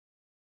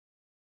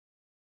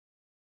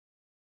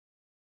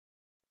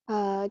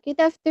Good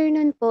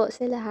afternoon po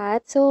sa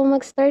lahat. So,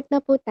 mag-start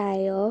na po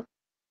tayo.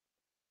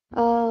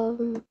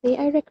 May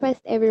I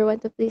request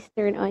everyone to please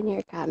turn on your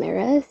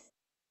cameras.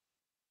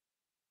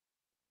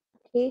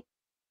 Okay.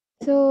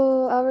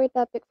 So, our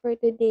topic for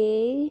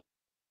today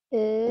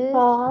is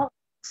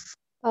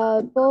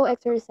bow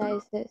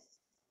exercises.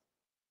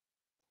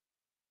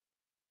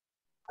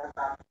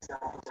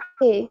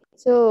 Okay.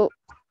 So,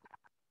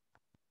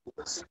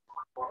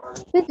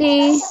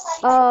 today,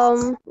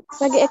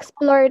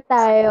 mag-explore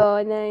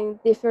tayo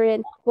ng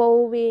different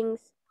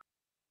bowings,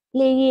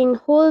 playing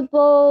whole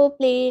bow,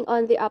 playing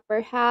on the upper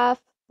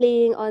half,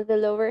 playing on the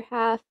lower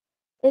half,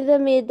 in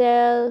the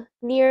middle,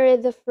 near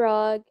the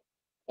frog,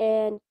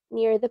 and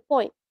near the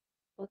point.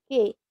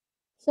 Okay.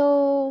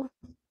 So,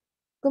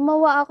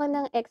 gumawa ako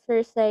ng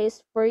exercise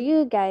for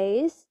you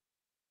guys.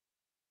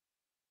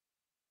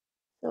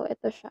 So,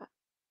 ito siya.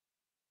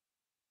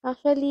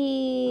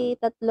 Actually,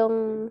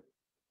 tatlong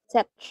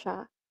set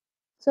siya.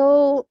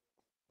 So,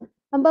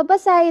 ang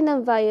babasahin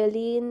ng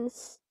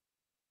violins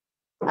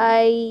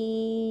ay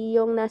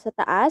yung nasa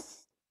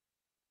taas,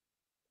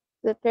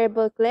 the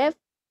treble clef.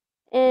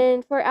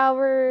 And for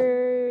our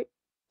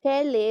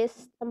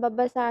cellist, ang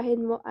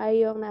babasahin mo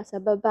ay yung nasa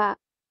baba,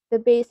 the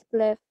bass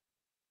clef.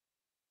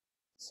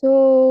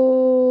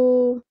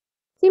 So,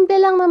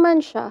 simple lang naman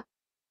siya.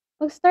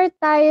 Mag-start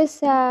tayo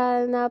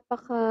sa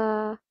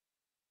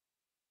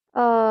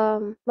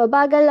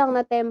mabagal lang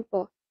na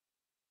tempo.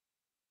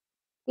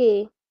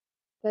 Okay,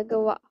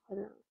 gagawa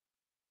ako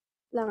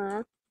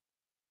lang.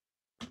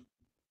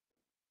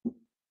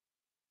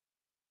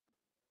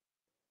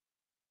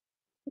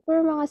 Siguro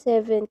mga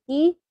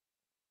 70.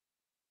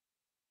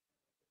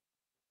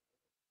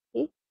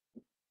 Okay.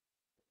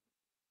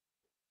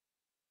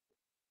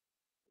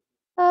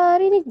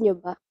 Rinig nyo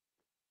ba?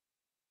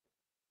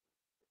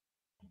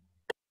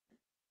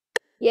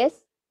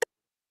 Yes?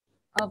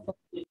 Opo.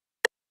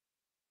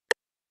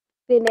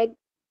 Rinig?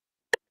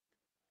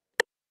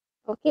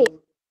 Okay.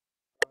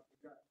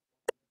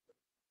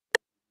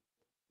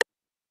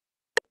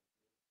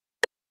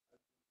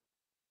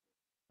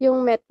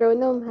 Yung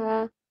metronome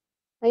ha.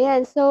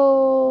 Ayan,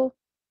 so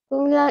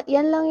kung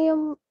yan lang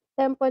yung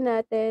tempo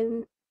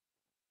natin,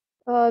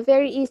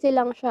 very easy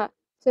lang siya.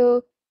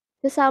 So,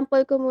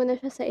 sasample ko muna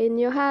siya sa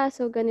inyo ha.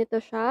 So, ganito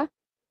siya.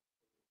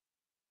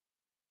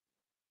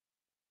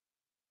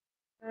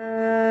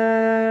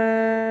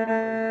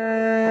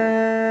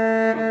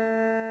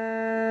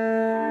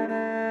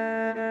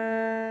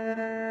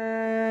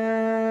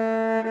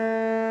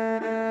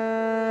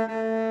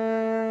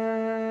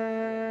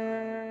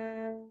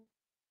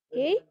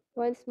 Okay,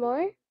 once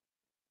more.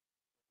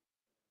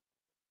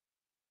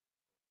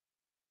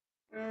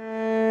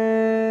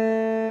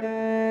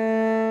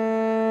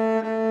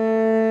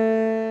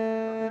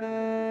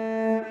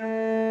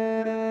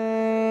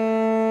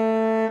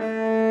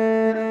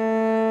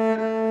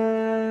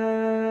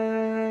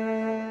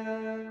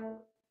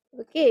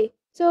 Okay,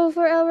 so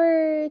for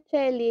our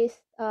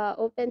cellist,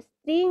 open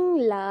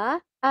string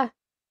la.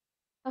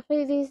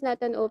 Actually this is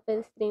not an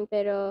open string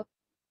pero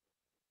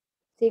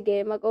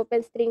sige,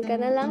 mag-open string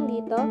ka na lang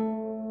dito.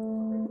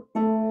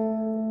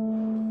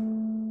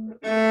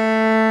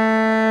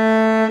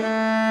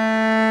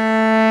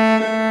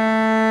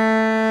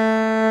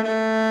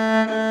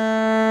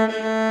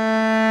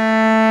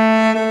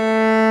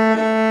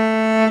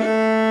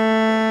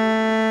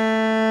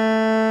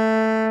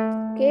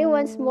 Okay,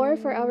 once more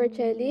for our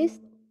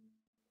cellist.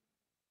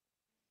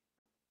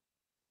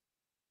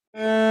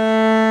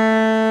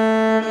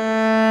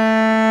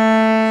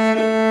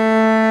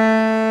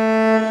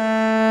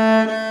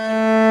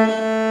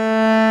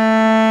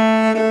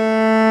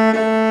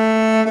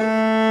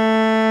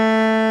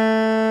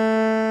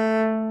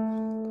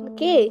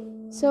 Okay,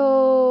 so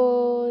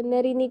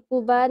narinig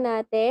po ba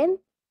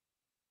natin?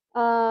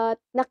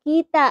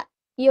 Nakita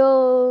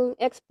yung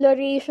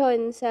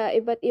exploration sa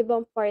iba't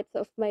ibang parts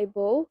of my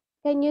bow?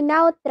 Can you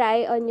now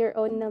try on your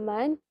own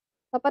naman?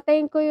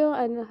 Papatayin ko yung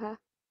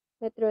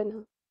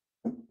metronome.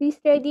 Please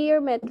ready your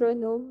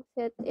metronome.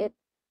 Set it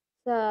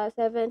sa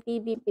 70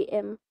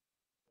 BPM.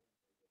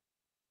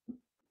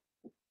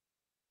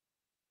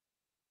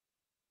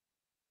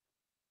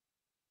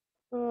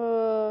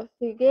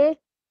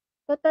 Sige.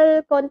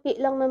 Total, konti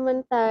lang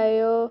naman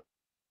tayo.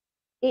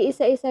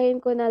 Iisa-isahin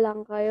ko na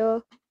lang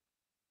kayo.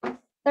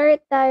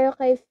 Start tayo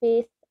kay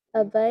Faith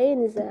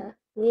Abayenza.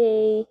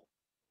 Yay!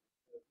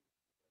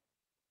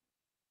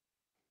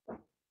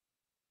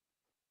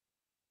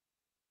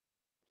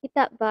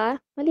 Kita ba?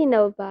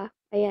 Malinaw ba?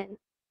 Ayan.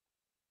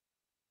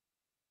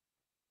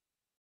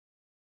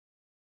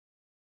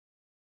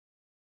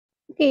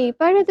 Okay,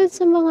 para dun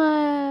sa mga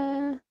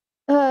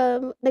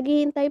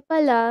naghihintay pa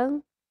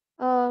lang,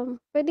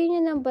 pwede niyo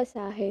nang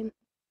basahin.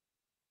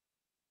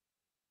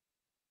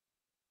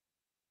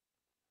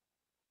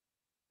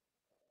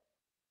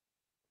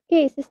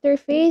 Okay, Sister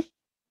Faith.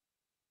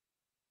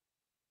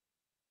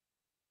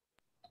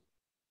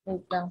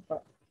 Wait lang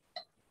po.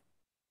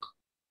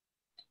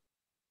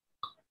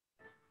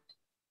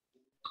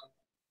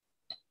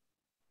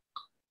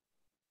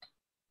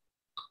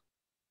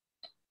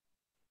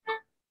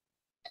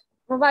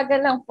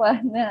 Mabagal lang po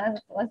na ano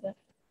po kasi.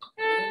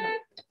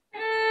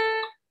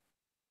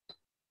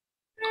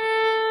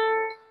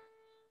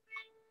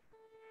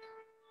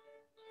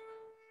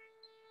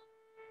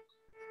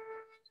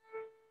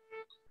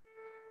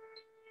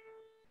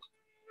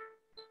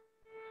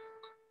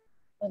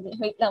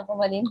 Wait lang po,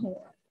 malinis.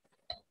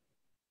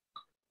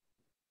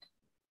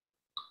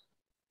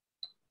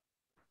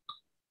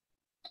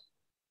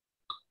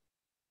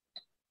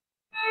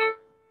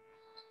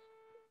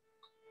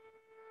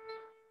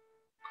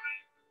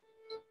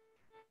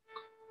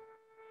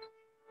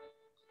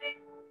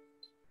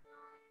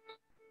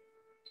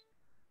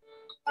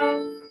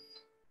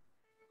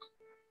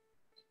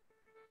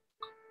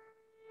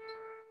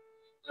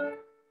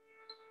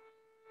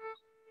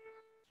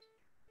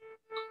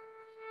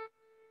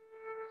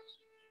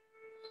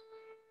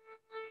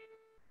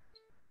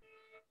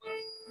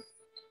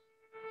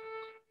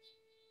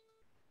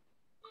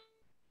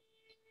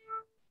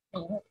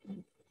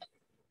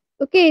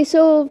 Okay,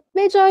 so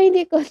medyo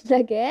hindi ko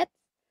na-gets.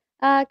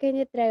 Can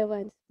you try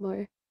once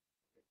more?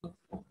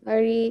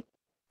 Sorry.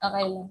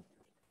 Okay lang.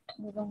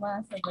 Hindi ko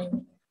masabay.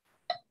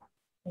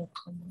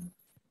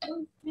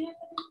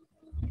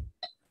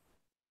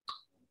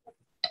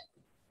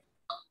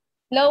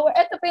 Lower,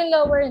 ito po yung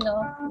lower, no?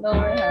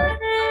 Lower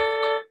half.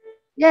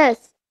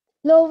 Yes,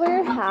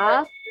 lower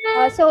half.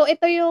 So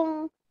ito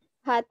yung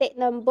hati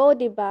ng bow,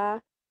 'di ba?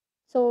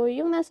 So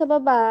yung nasa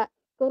baba,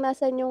 kung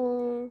nasaan yung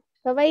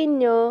kamay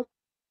niyo,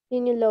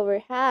 yun yung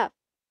lower half.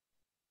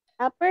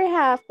 Upper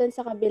half dun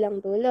sa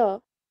kabilang dulo.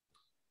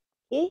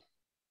 Okay?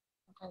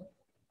 Okay.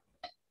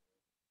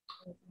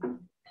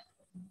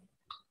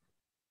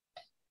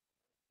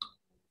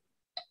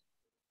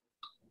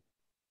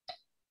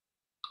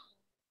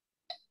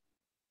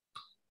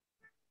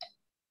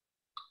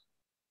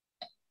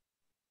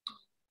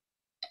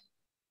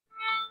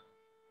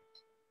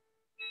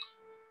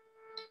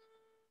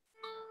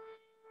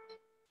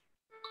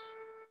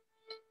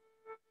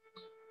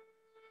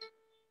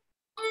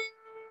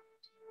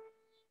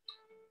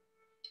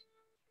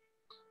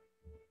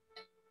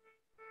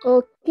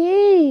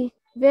 Okay.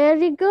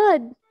 Very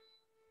good.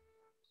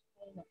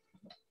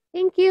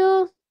 Thank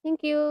you.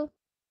 Thank you.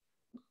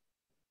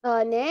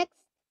 Next.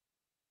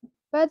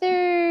 Brother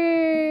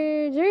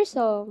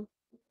Jersong.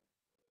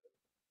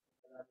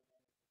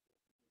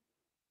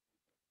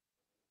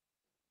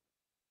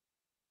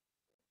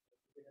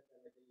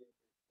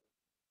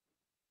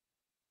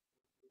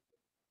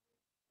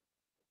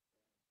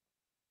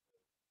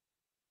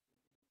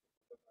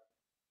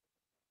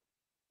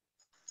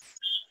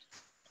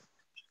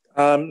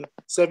 Um,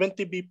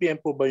 70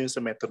 BPM po ba yung sa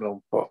metronome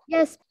po?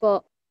 Yes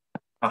po.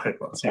 Okay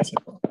po, sige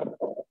po.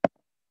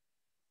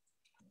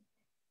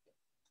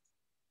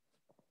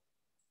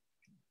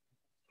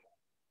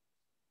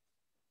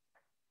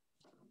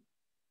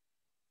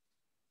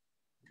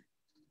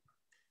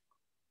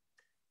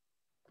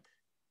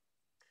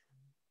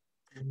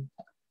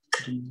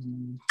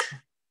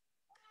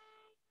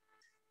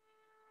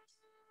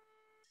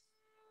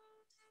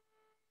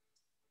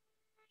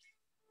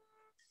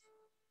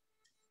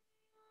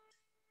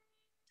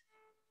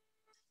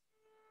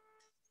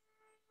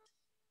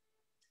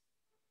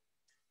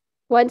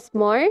 Once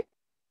more.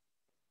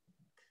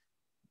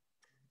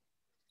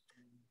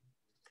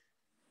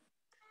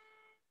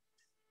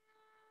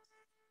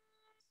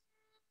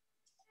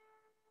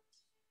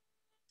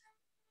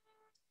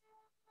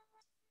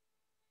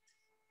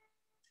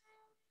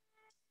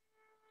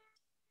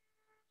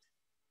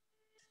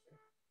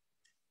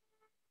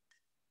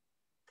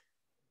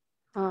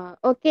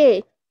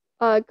 Okay.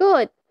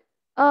 Good.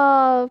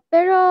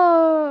 Pero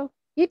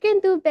you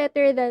can do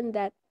better than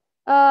that.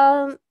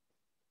 Um,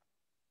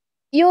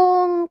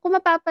 yung kung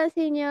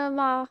mapapansin niyo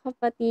mga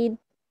kapatid,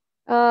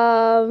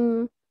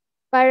 um,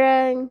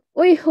 parang,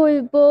 "Uy,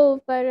 hulbo,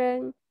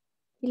 parang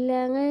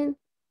kailangan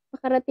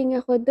makarating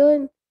ako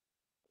dun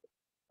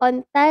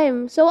on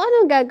time." So,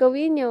 anong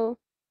gagawin niyo?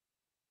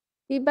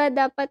 'Di ba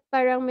dapat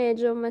parang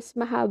medyo mas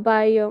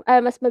mahaba yung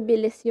mas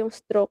mabilis yung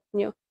stroke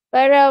niyo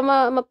para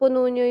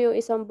mapuno niyo yung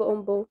isang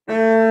buong bow.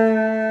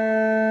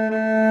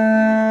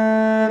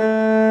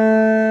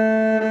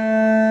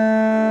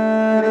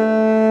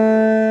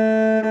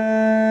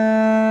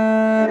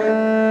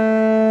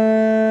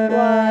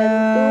 One,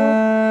 two,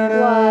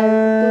 one,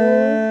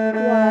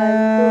 two, one,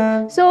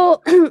 two.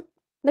 So,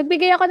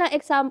 nagbigay ako ng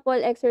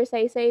example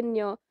exercise sa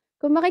inyo.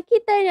 Kung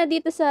makikita niyo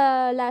dito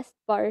sa last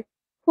bar,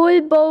 whole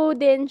bow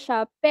din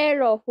siya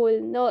pero whole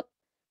note.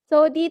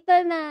 So, dito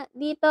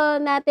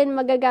natin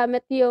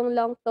magagamit yung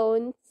long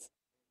tones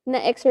na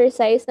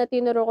exercise na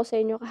tinuro ko sa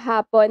inyo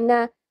kahapon na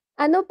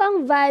ano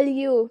pang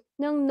value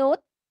ng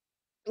note,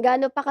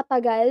 gaano pa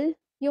katagal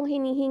yung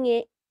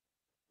hinihingi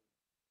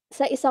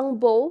sa isang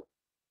bow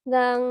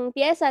ng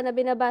piyesa na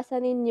binabasa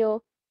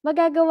ninyo,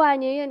 magagawa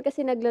niyo yun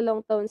kasi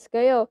naglo-long tones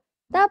kayo.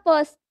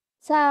 Tapos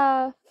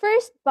sa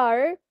first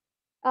bar,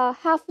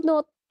 half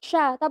note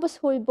siya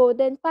tapos whole bow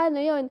din, paano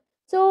yun?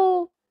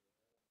 So,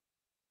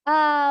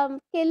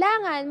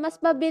 kailangan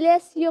mas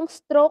mabilis yung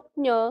stroke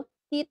niyo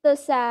dito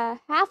sa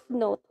half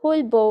note,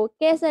 whole bow,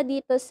 kesa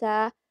dito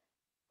sa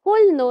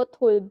whole note,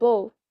 whole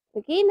bow.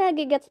 Okay,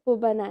 nagigets po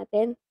ba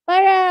natin?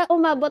 Para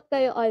umabot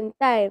kayo on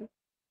time.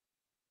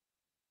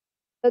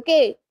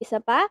 Okay,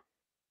 isa pa.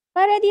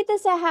 Para dito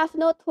sa half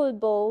note, whole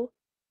bow,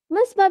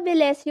 mas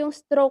mabilis yung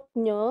stroke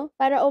nyo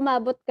para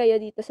umabot kayo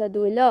dito sa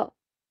dulo.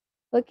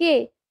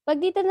 Okay, pag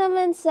dito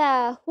naman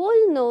sa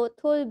whole note,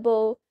 whole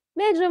bow,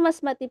 medyo mas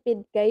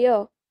matipid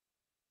kayo.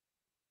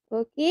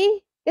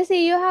 Okay?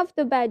 Kasi you have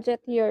to budget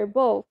your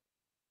bow.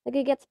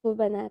 Nagigets po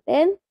ba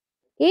natin?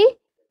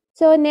 Okay?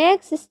 So,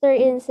 next, Sister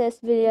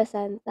Inces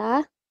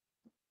Villasanta.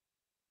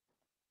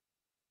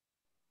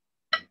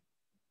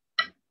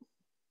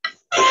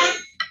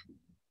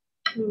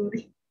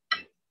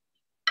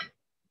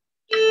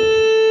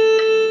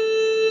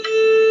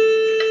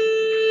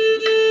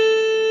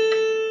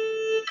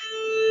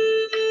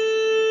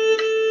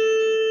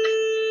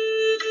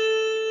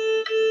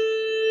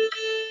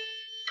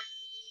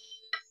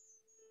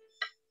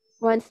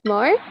 Once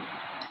more.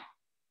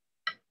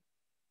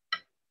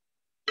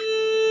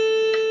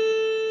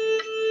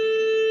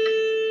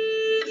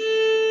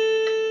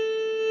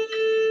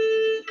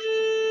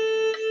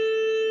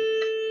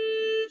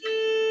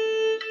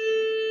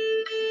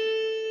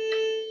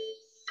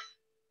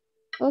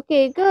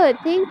 Okay, good.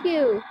 Thank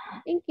you.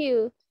 Thank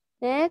you.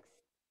 Next,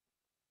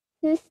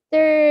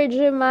 Sister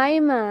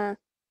Jemima.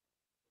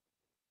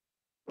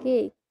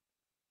 Okay.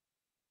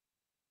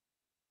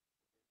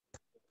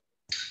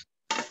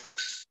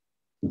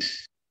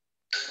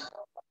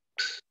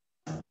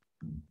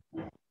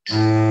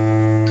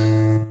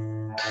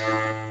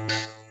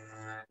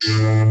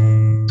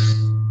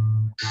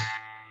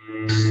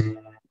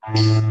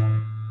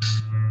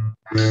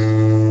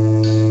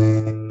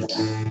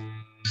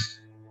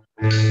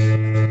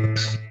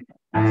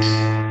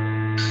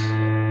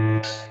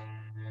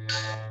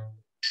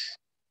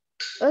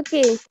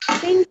 Okay.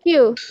 Thank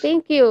you.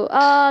 Thank you.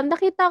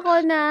 Nakita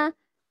ko na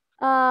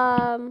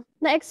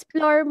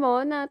na-explore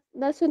mo,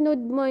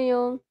 nasunod mo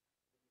yung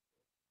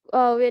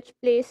which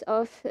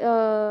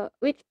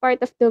part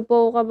of the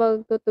bow ka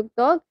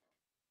magtutugtog.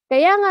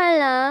 Kaya nga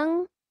lang,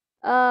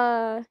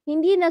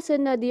 hindi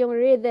nasunod yung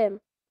rhythm,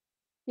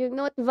 yung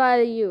note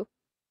value,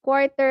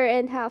 quarter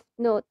and half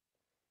note.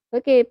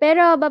 Okay,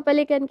 pero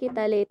babalikan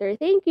kita later.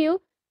 Thank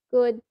you.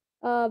 Good.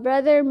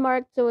 Brother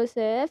Mark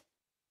Joseph.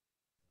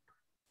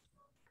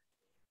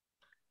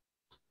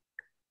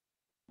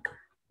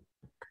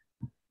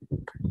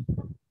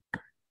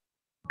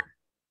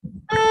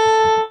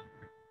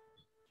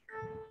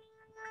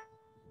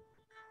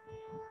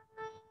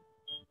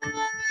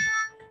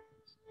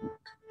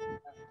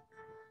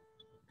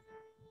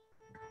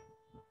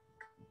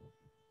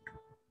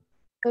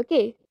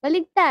 Okay,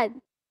 baligtad.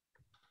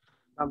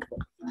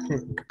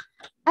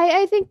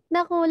 I think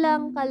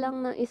nakulang ka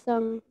lang ng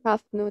isang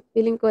half note.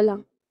 Feeling ko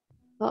lang.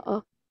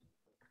 Oo.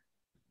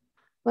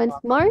 Once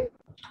more.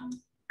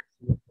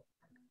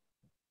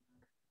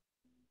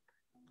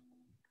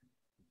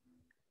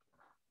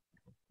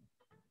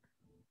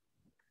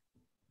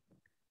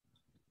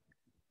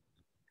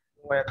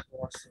 Where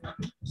was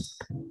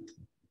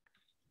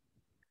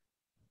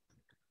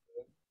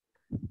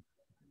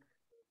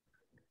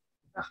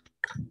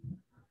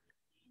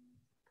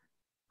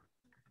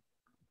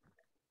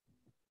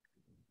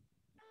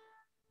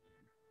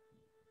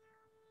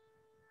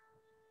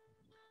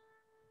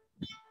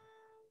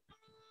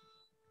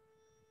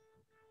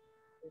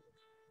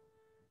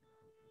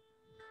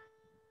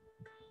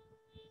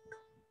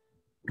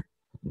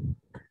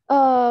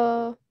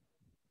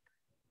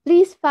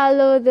Please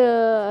follow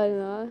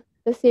the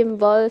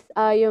symbols,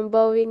 yung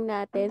bowing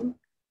natin.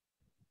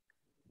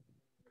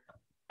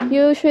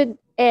 You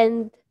should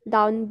end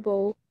down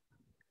bow.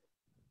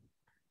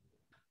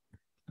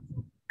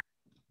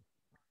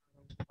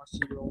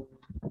 kasi yung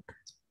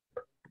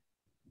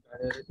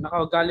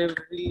naka-gallery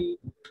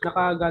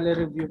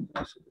view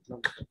kasi lang.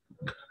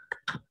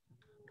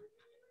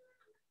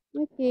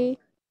 Okay.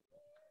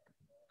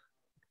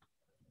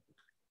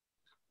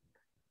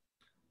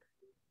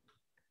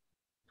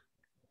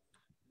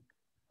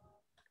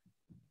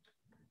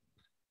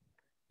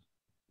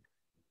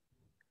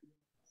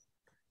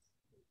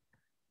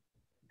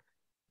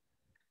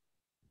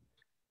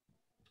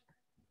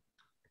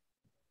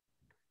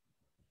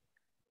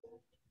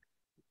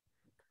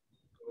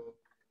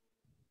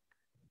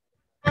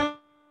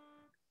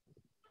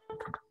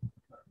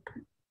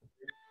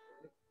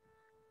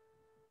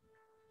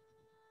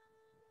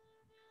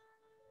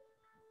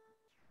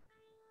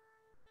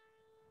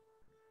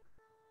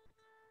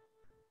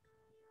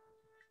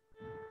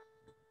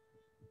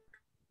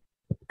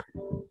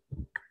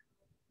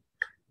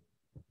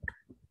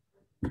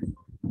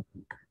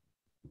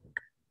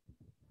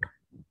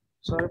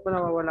 Sorry po,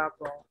 nawawala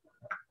po ako.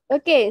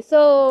 Okay,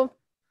 so,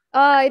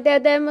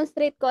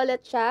 i-demonstrate ko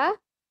ulit siya.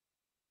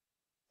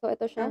 So,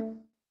 ito siya.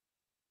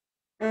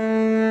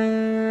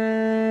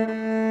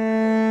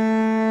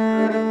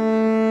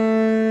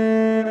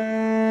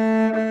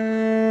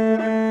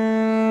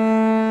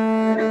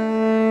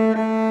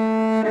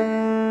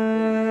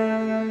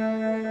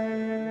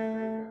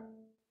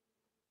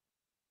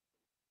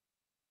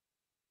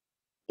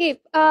 Okay,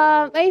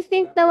 I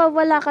think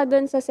nawawala ka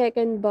dun sa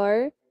second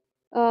bar.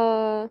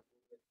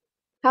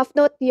 Half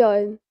note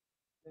yon.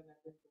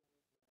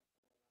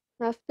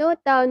 Half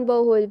note, down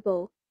bow, whole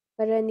bow.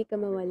 Para hindi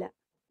ka mawala.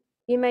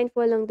 Be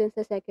mindful lang dun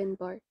sa second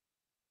bar.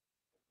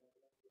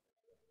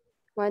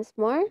 Once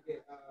more.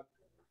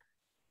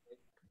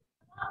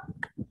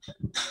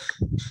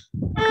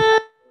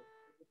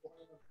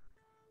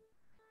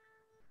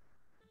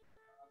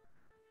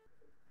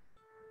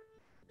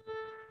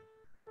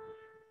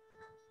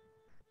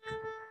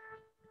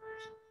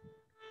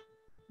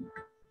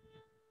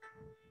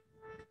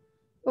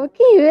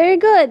 Okay, very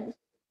good.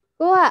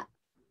 Kuha.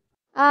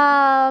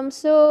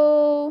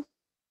 So,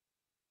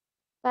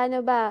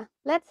 paano ba?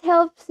 Let's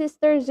help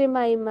Sister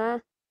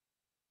Jemima.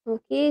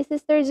 Okay,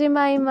 Sister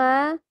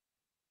Jemima.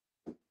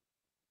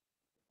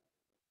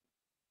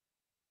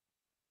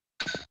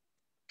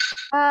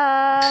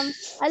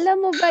 Alam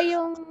mo ba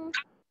yung,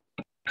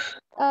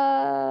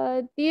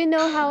 do you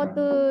know how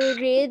to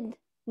read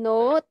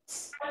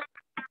notes?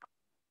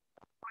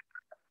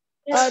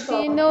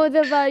 Do you know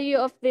the value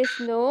of these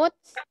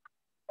notes?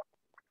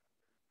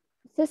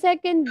 Sa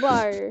second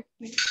bar,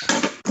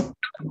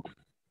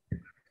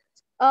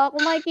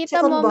 kung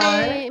makikita mo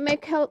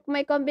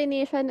may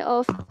combination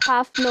of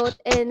half note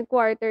and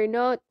quarter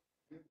note.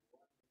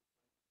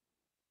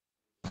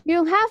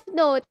 Yung half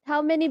note,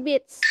 how many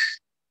bits?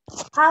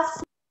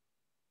 Half.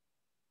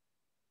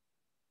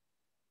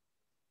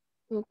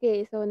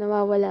 Okay, so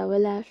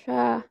nawawala-wala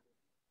siya.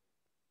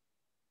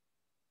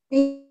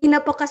 Hindi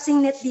na po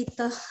kasing net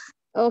dito.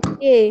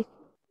 Okay.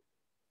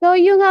 So,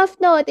 yung half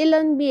note,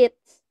 ilang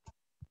bits?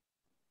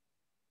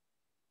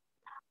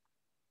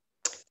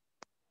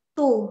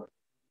 2.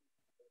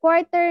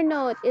 Quarter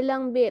note,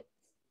 ilang bits?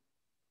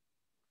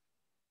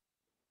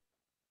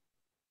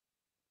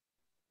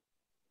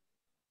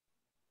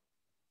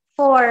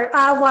 4.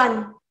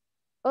 1.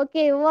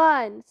 Okay,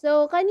 1.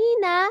 So,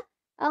 kanina,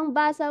 ang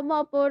basa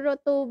mo, puro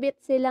 2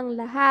 bits silang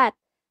lahat.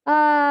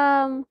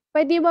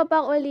 Pwede mo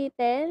pang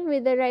ulitin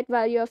with the right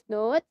value of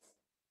notes?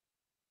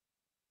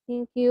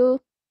 Thank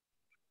you.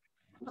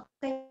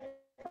 Okay.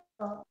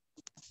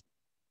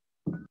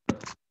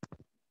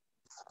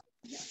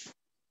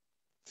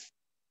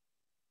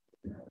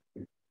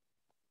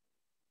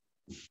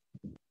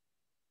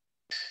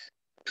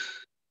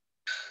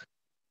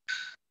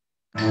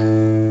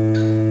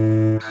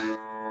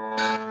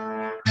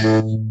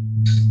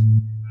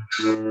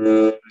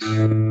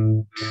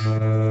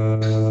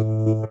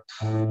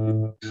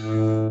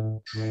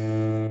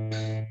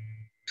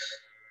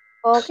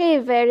 Okay,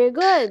 very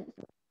good.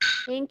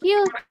 Thank you.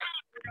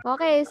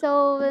 Okay,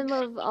 so we'll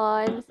move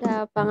on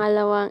sa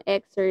pangalawang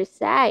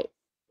exercise.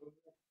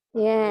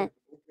 Yeah.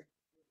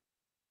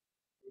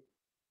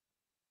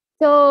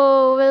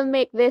 So, we'll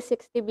make this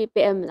 60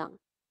 BPM lang.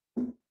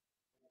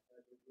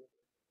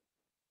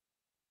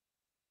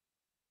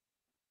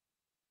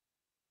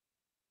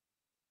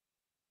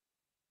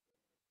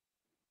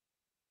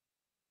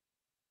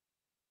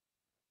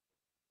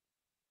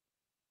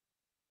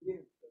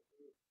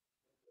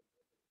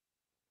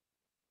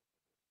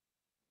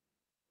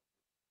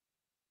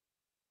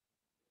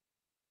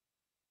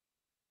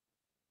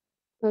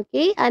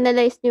 Okay,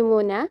 analyze nyo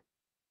muna.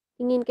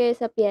 Tingin kayo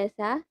sa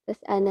pyesa,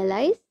 tapos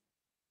analyze.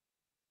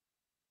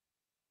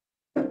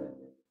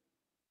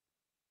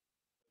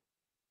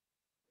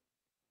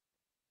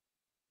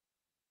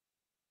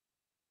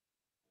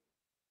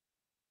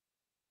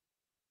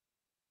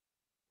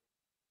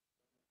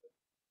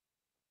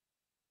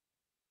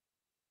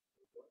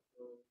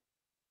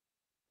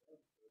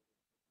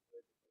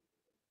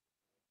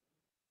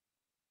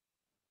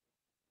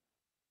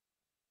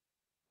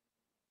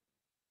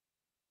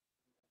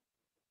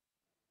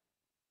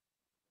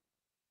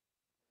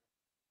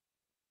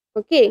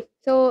 Okay,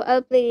 so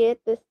I'll play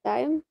it this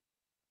time.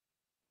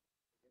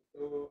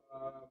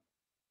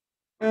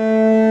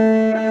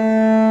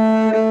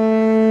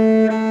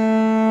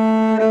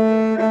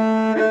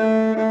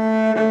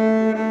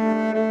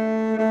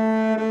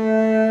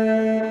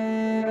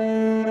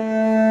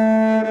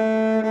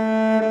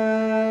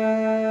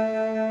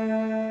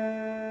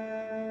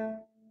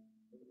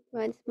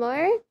 Once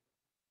more.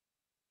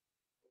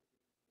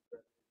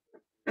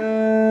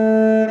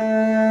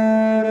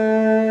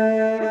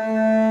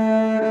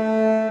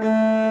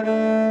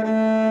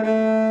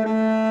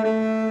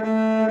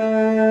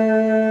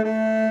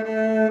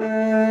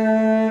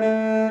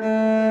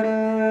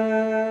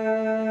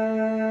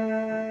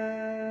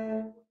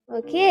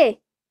 Okay.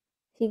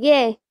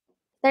 Sige.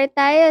 Start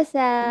tayo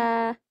sa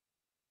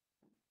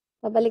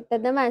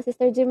pabaliktad naman.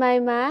 Sister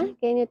Jemima,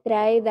 can you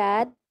try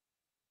that?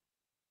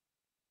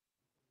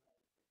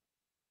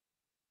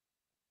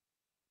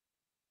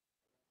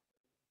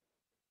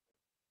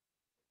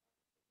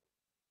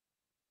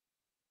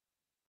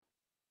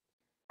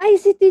 Ay,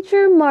 si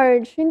Teacher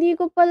Marge. Hindi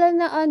ko pala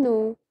na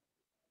ano.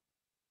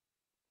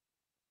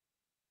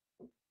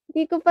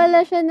 Hindi ko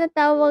pala siya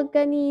natawag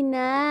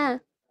kanina.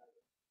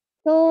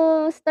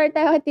 So, start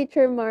tayo kay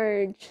Teacher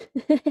Marge.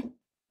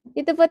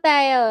 Dito po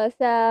tayo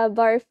sa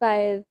bar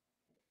 5.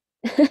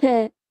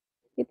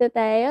 Dito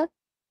tayo.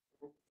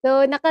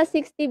 So, naka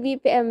 60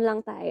 BPM lang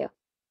tayo.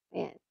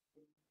 Ayan.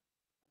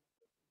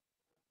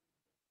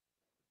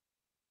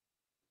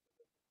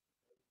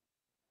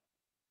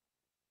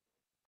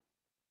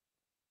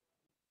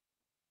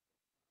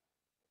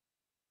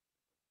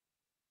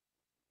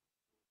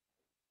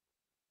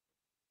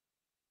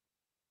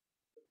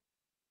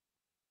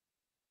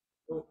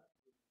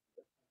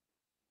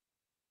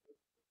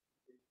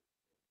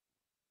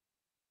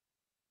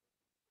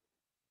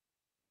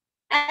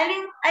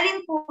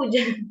 Alin po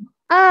dyan?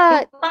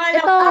 Ah, Yung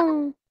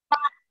pangalawa,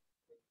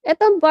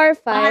 itong bar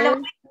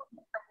pangalawa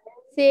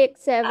 5, 6,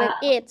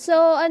 7, 8. So,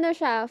 ano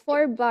siya,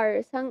 4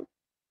 bars.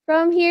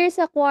 From here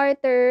sa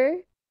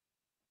quarter,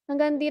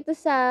 hanggang dito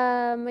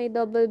sa may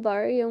double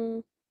bar,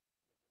 yung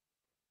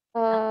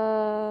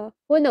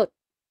hunot.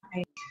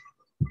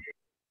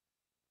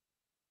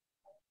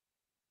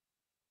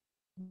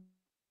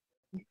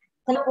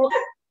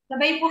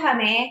 sabay po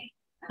kami.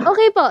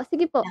 Okay po,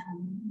 sige po.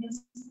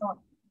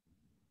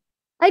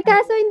 Ay,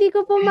 kaso hindi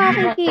ko po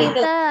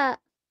makikita.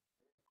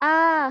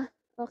 Ah,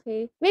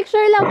 okay. Make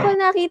sure lang po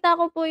nakita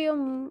ko po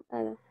yung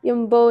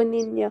bow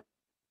ninyo.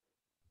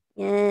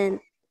 Yan.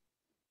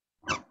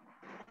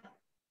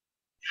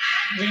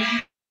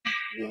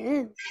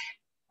 Yan.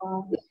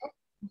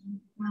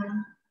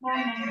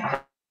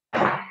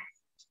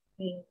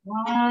 Okay,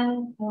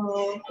 1,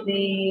 2,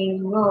 3,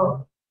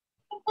 go.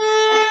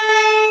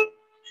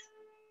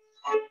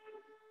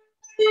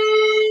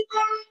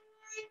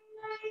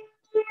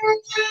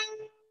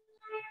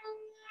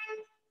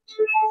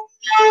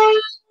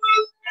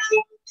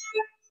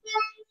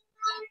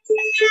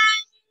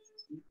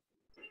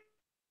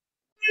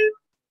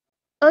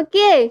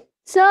 Okay.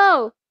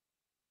 So,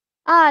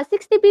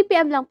 60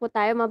 BPM lang po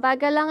tayo.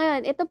 Mabagal lang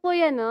ngayon. Ito po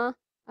yan, no?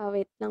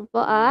 Wait lang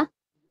po, 1,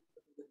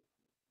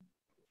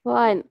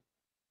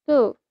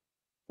 2,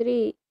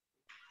 3,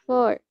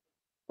 4.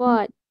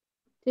 1,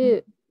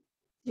 2,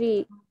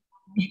 3,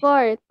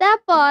 4.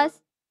 Tapos,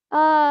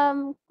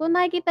 kung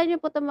nakikita niyo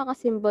po itong mga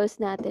symbols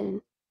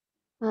natin.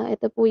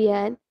 Ito po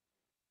yan.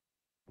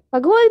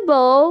 Pag whole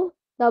bow,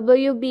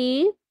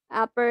 WB,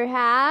 upper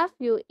half,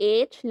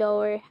 UH,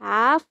 lower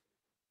half,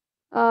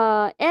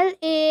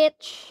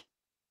 LH,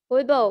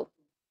 whole bow,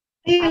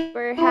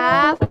 upper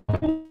half,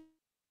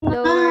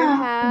 lower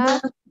half,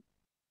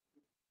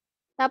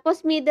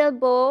 tapos middle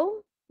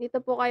bow,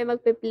 dito po kayo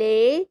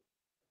magpe-play.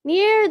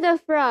 Near the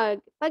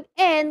frog. Pag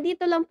end,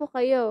 dito lang po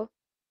kayo.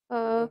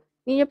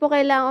 Hindi nyo po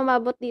kailangang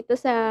umabot dito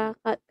sa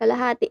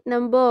kalahati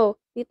ng bow.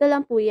 Dito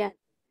lang po yan.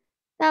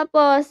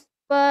 Tapos,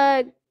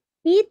 pag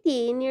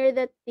PT, near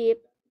the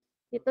tip,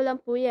 dito lang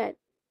po yan.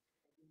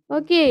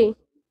 Okay.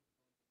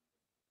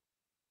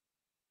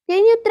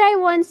 Can you try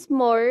once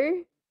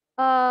more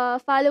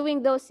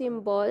following those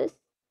symbols?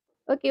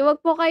 Okay,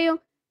 wag po kayong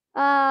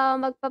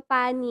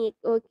magpapanik.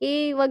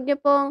 Okay? Wag nyo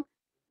pong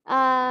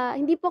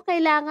hindi po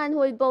kailangan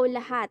whole bow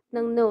lahat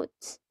ng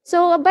notes.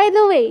 So, by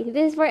the way,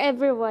 this is for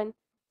everyone.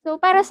 So,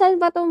 para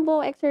saan ba tong bow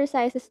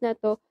exercises na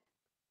to?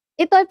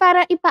 Ito ay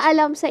para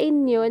ipaalam sa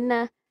inyo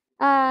na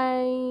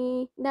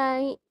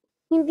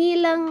hindi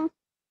lang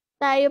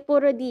tayo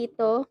puro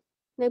dito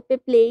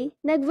nagpe-play.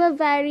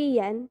 Nagva-vary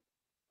yan.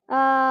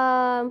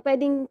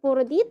 Pwedeng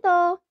puro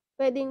dito,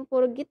 pwedeng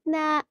puro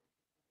gitna,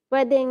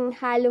 pwedeng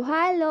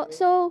halo-halo.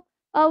 So,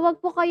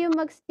 wag po kayo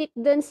mag-stick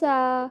dun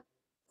sa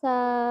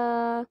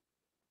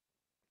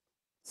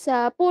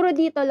puro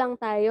dito lang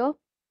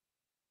tayo.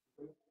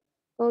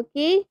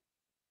 Okay?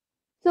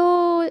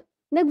 So,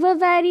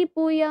 nagva-vary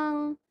po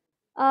yung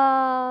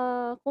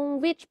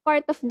kung which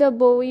part of the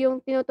bow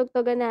yung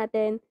tinutugtugan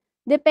natin.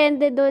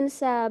 Depende dun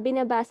sa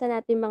binabasa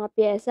natin mga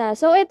piyesa.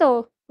 So,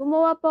 ito,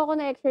 gumawa po ako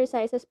ng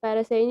exercises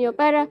para sa inyo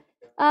para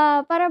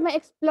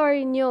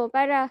ma-explore nyo,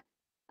 para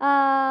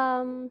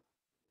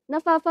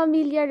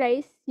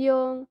nafa-familiarize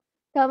yung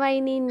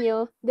kamay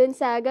ninyo dun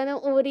sa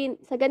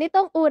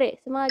ganitong uri,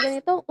 sa mga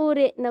ganitong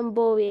uri ng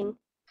bowing.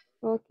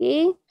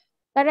 Okay?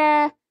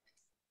 Para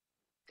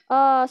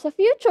sa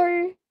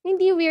future,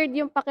 hindi weird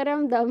yung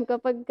pakiramdam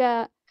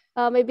kapagka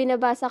may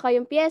binabasa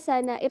kayong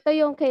piyesa na ito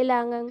yung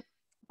kailangang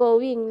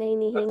bowing na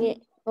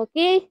hinihingi.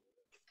 Okay?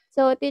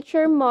 So,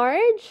 Teacher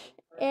Marge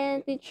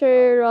and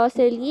Teacher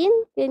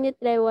Roseline, can you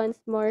try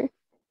once more?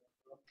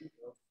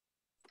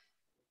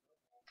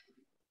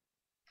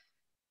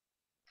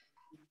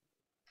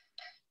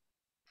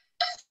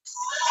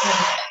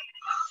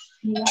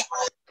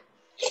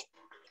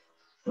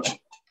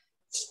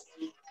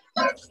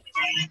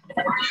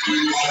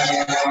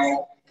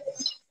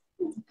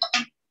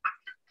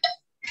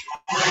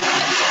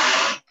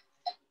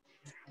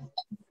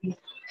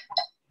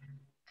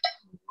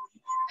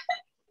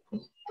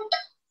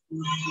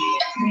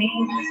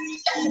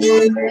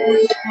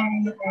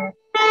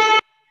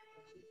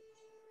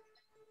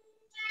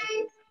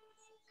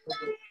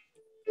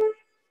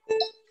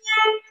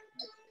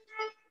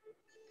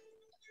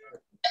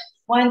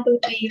 One,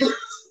 two, three.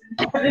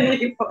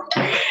 Okay.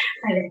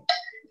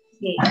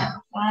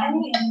 One.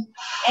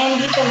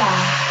 And dito lang.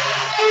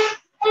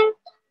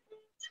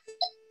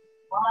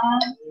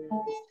 One,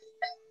 two,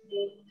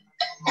 three.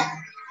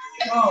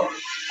 Go.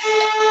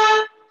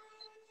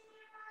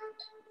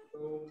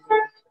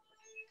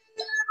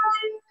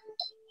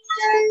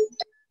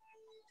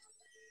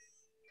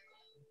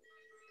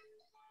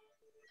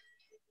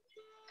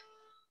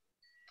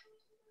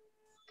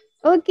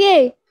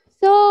 Okay.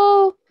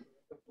 So,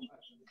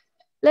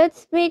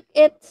 let's make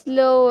it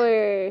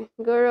slower.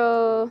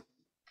 Guro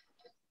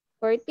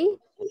 40?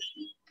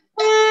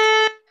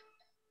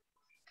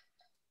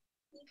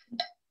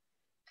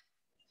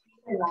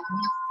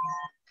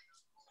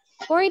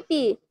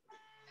 40.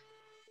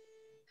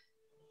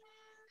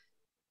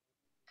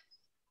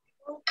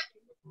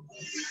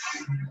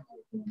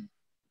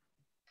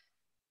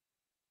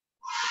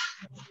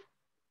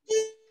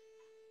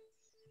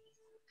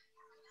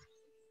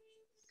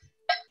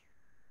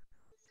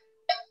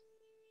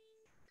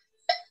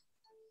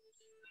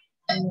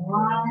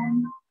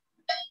 One,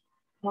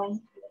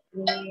 one, two,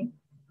 three,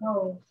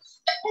 go.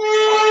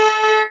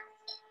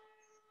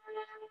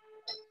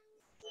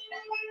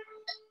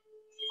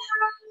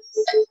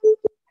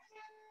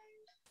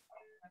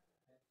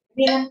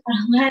 Bilang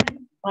tangan.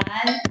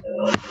 One,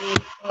 two, three,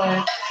 four.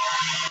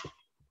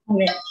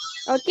 Okay.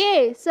 Okay.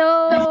 So,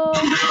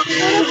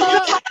 siguro po,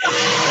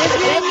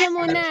 reviewin nyo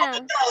muna.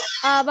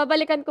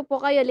 Babalikan ko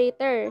po kayo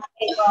later.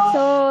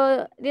 So,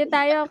 dito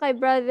tayo kay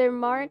Brother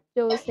Mark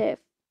Joseph.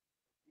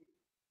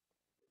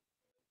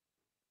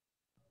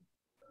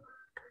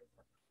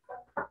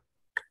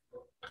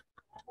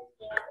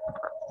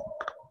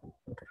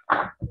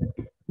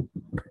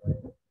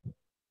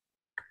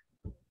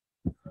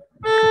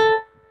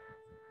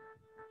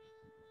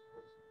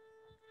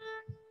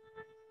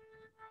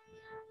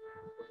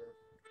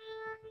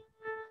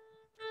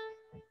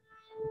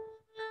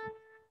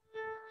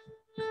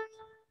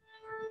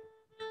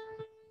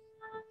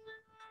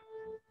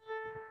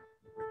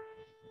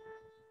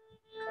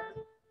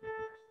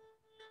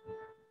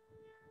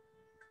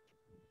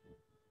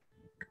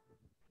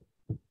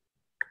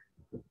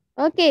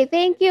 Okay,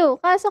 thank you.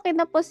 Kaso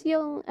kinapos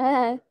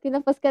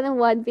ka ng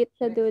 1 bit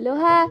sa dulo,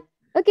 ha?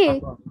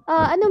 Okay,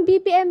 anong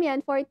BPM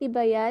yan? 40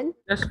 ba yan?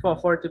 Yes po,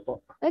 40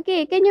 po.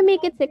 Okay, can you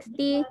make it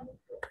 60?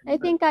 I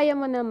think kaya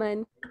mo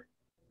naman.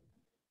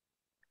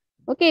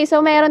 Okay,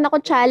 so mayroon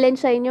ako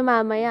challenge sa inyo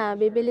mamaya.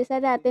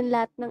 Bibilisan natin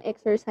lahat ng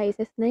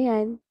exercises na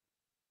yan.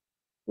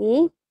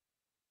 Okay?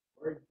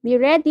 Be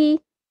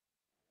ready.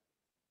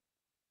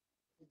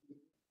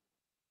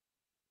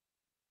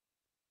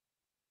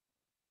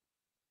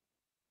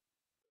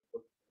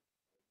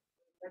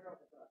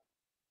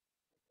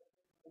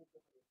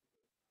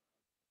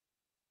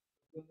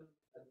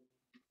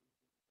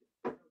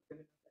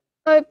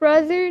 Ay,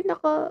 brother,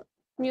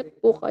 naka-mute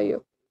po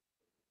kayo.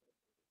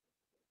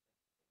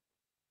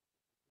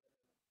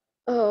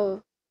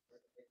 Oh.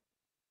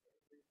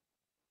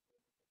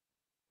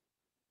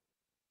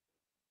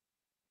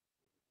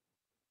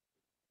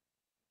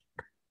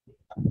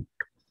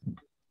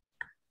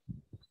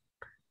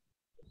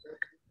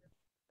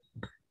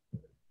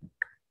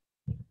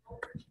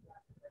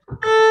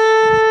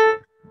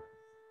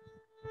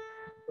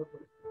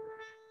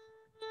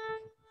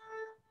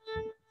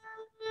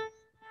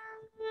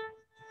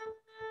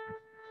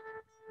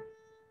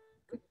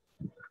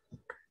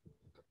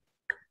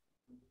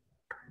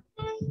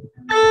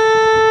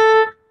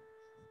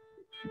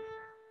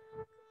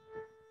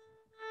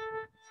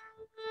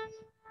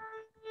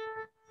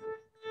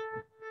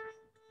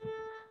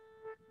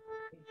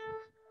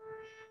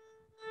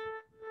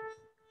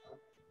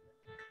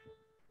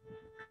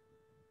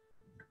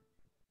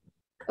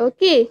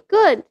 Okay,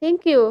 good.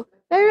 Thank you.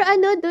 Pero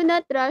do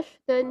not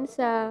rush dun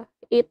sa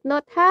 8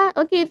 note, ha?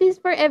 Okay, this is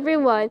for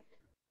everyone.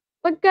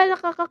 Pagka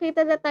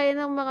nakakakita na tayo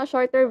ng mga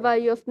shorter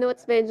value of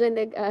notes,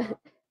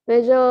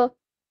 medyo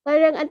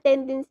parang ang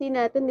tendency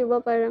natin, di ba,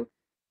 parang,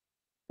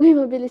 uy,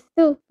 mabilis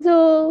to.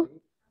 So,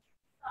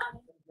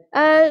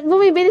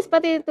 bumibilis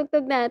pati yung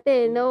tugtog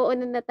natin.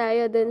 Nauuna na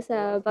tayo dun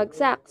sa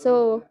bagsak.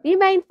 So, be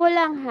mindful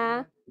lang,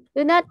 ha?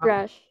 Do not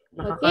rush.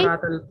 Okay?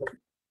 Nakakaratal po.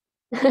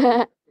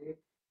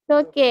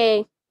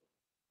 Okay.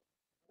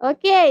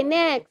 Okay,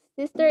 next.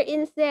 Sister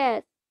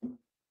Incest.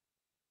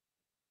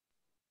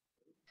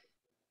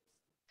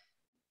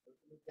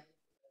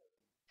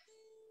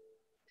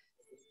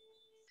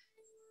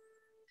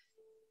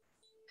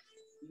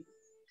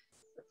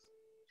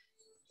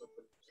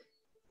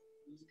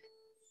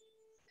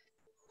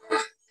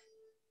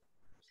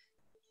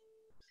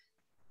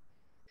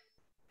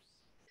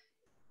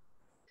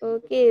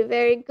 Okay,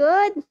 very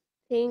good.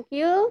 Thank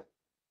you.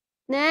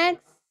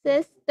 Next,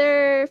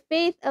 Sister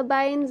Faith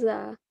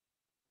Abainza.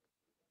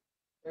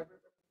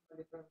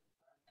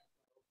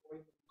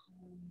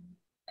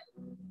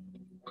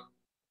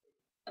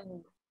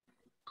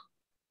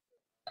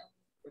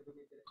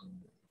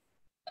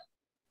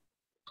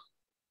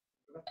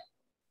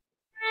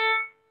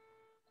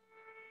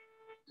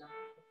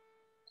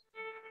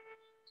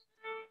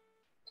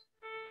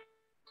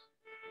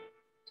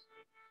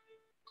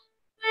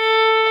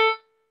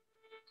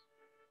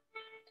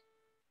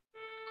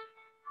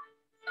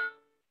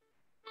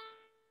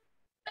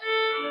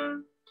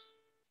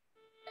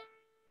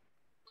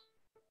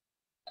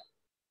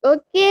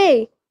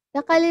 Okay.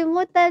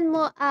 Nakalimutan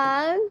mo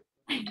ang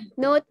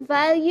note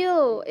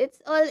value.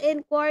 It's all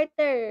in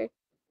quarter.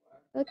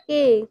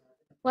 Okay.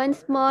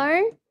 Once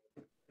more.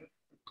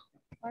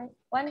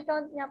 One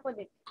count niya po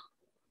dito.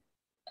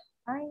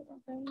 Ay,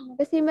 okay.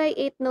 Kasi may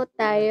 8 note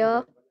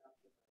tayo.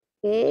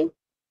 Okay.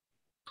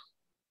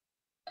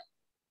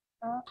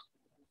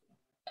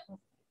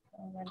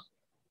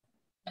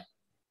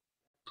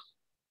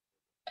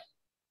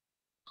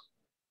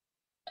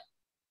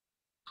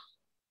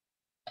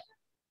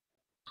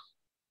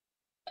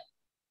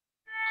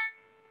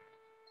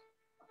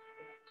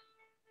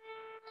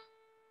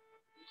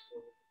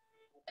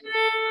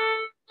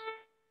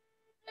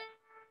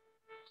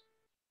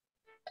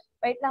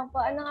 Wait lang po.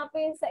 Ano nga po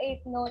yung sa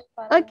 8 note?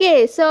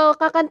 Okay. So,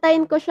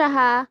 kakantahin ko siya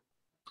ha.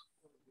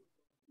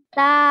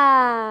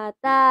 Ta,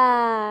 ta,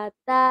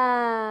 ta,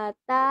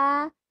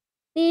 ta.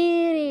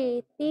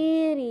 Tiri,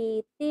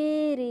 tiri,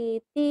 tiri,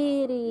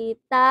 tiri,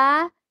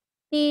 ta.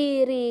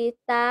 Tiri,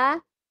 ta.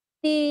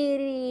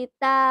 Tiri,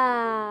 ta.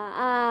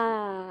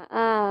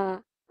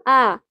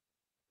 Ah.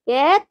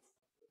 Get?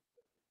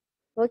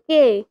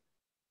 Okay.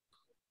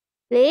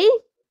 Play?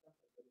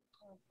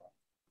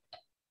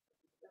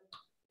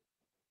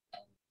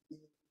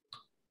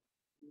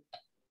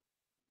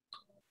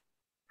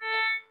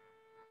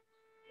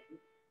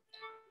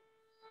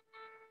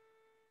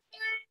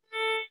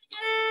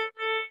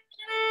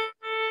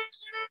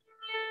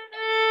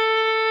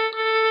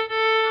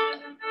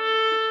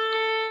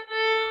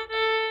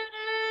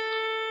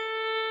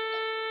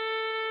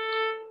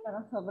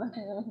 Parang sobrang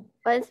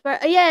Once more.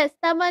 Oh, yes,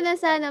 tama na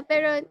sana.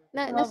 Pero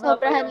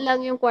nasobrahan yun. lang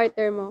yung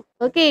quarter mo.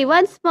 Okay,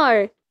 once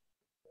more.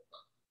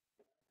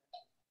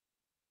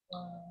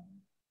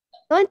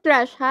 Don't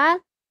rush, ha?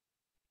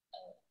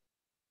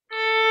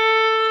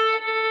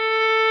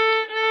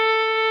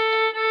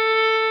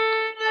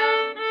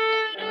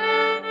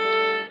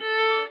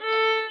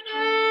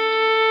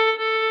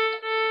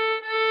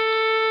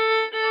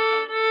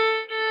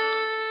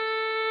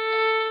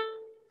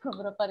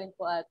 Sobra pa rin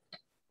po at.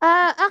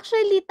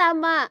 Actually,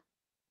 tama.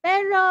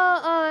 Pero,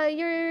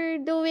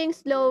 you're doing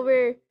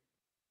slower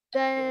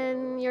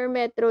than your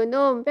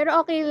metronome.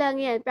 Pero okay lang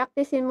yan.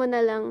 Practicein mo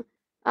na lang.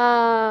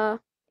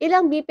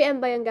 Ilang BPM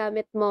ba yung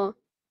gamit mo?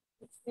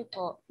 60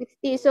 po.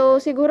 60. So,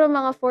 siguro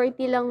mga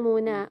 40 lang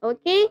muna.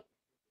 Okay?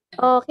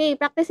 Okay.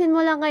 Practicein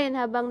mo lang ngayon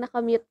habang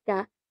nakamute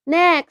ka.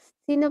 Next.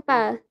 Sino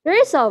pa?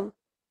 Rizom.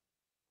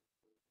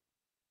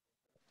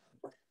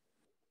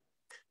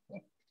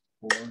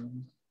 1,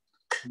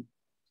 2,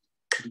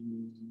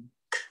 3.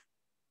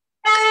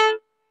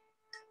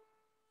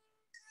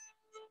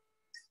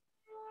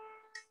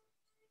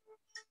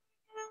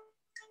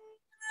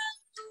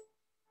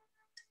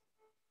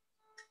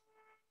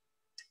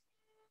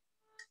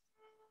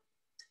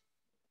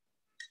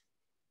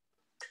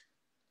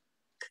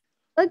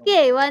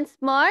 Okay,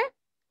 once more.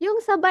 Yung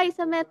sabay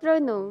sa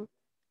metronome.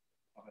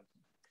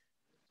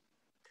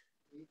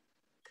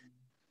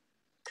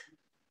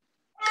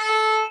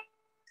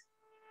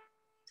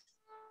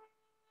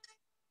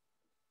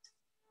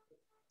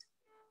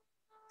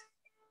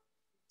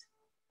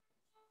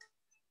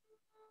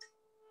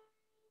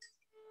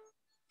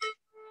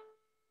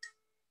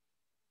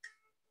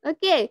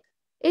 Okay.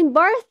 In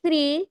bar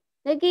 3,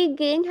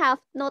 nagiging half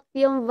note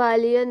yung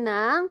value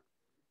ng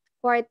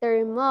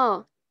quarter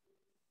mo.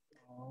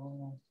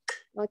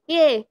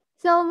 Okay.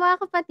 So,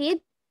 mga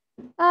kapatid,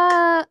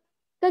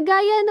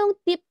 kagaya nung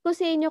tip ko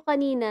sa inyo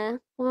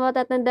kanina, kung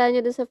matatandaan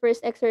nyo dun sa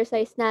first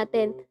exercise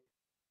natin,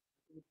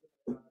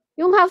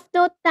 yung half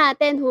note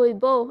natin, whole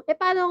bow.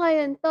 Paano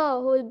ngayon to?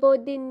 Whole bow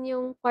din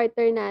yung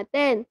quarter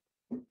natin.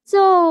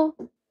 So,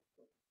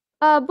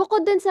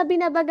 bukod dun sa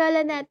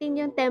binabagalan natin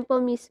yung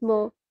tempo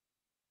mismo,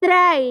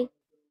 try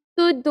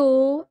to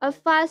do a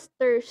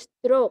faster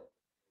stroke.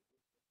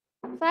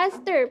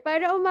 Faster,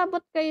 para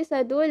umabot kayo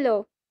sa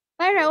dulo.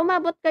 Para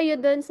umabot kayo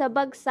dun sa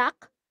bagsak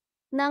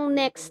ng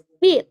next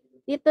beat.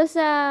 Dito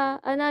sa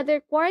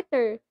another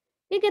quarter.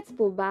 Gets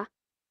po ba?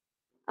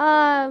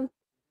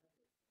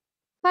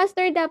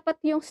 Faster dapat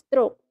yung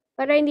stroke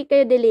para hindi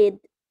kayo delayed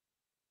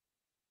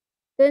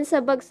dun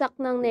sa bagsak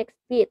ng next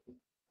beat.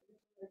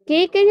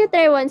 Okay, can you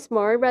try once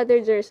more,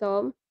 Brother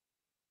Jersom?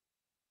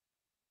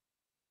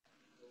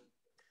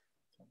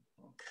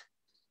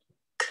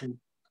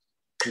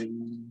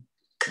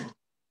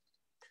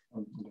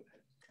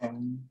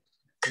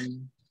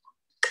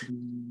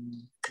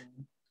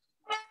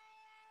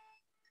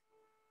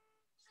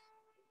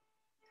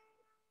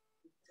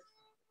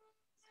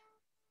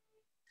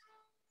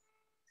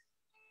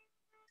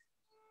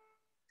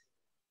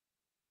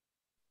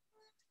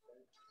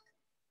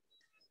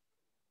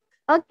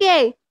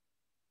 Okay.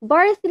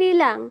 Bar 3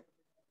 lang.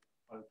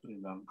 Bar 3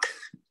 lang.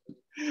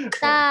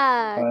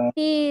 Ta,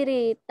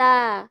 tiri,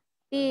 ta,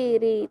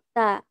 tiri,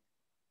 ta.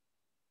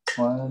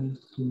 1,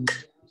 2,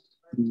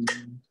 3.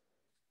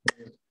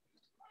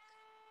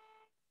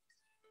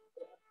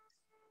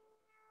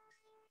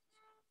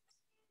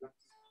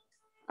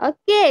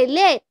 Okay,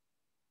 late.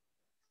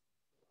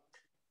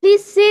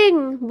 Please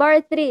sing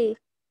bar 3.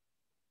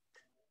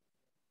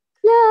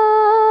 La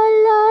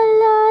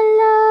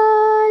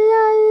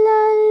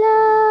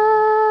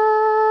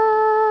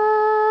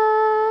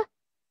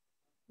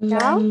La,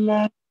 Ikaw?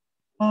 la,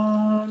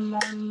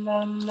 la, la,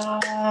 la.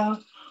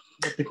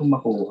 Ba't di ko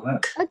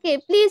makuha? Okay,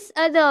 please,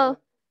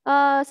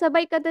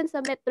 sabay ka dun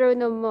sa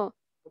metronome mo.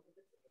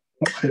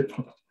 Okay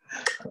po.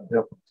 Okay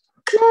po.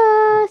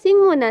 Sing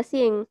muna,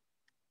 sing.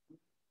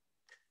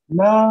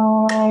 La,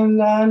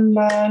 la,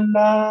 la,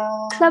 la.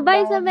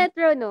 Sabay la. sa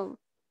metronome.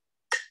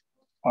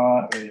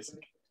 Okay,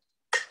 sige.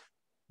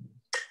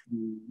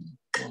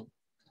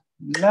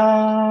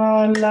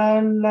 La,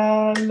 la, la,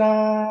 la,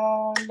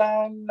 la,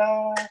 la,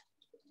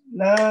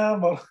 la.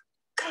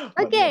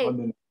 Okay.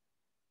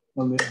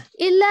 Mali.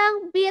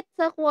 Ilang beat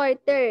sa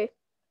quarter?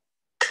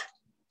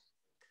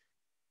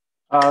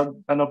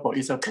 Ano po,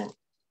 isa po.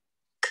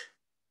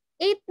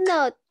 8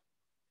 note.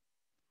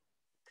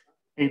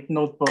 8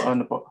 note po,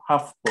 ano po,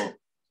 half po.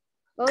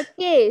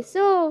 Okay,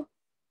 so,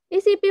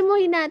 isipin mo,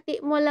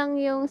 hinati mo lang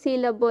yung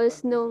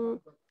syllables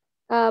nung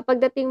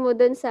pagdating mo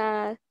dun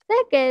sa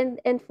second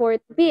and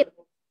fourth beat.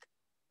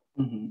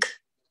 Mhm.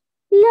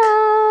 La,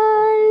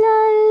 la,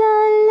 la,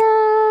 la,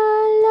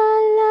 la,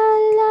 la,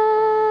 la.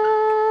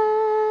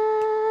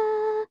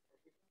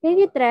 Can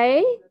you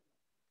try?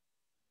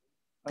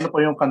 Ano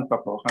po yung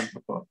kanta po? Kanta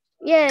po.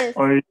 Yes.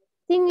 Or,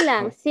 Sing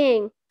lang,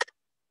 sing.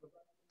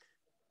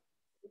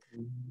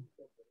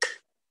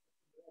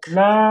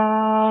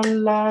 la,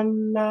 la,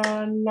 la,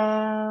 la,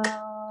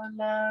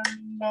 la,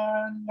 la,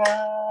 la.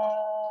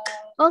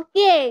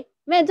 Okay,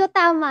 medyo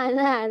tama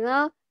na, no?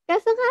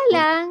 Kaso nga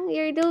lang,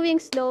 you're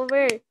doing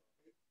slower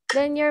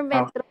than your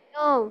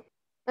metronome.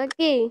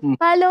 Okay,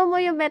 follow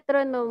mo yung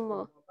metronome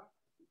mo.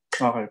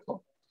 Okay po.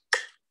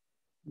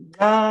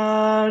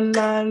 La,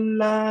 la,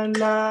 la,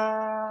 la,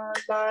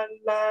 la,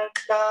 la,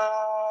 la.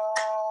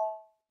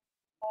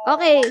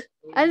 Okay,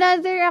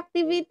 another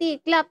activity,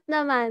 clap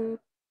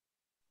naman.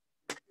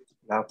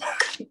 Clap.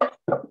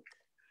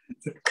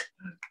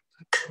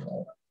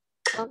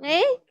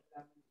 Okay?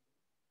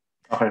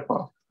 Okay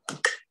po.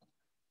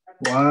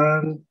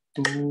 1,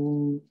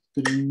 2,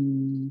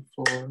 3,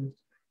 4.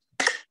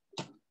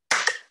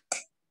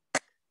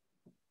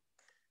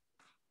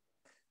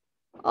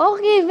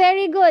 Okay,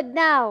 very good.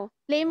 Now,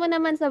 play mo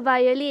naman sa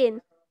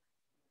violin.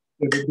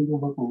 Pwede mo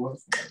makuha.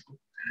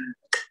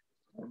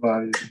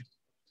 Bye.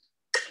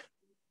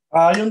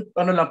 Yung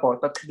ano lang po,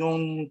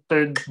 yung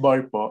third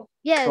bar po.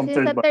 Yes, From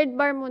yung sa bar. third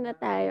bar muna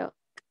tayo.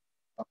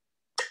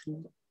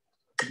 2,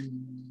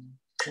 3,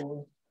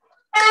 4.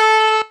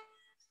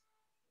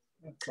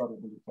 Sorry,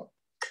 hindi po.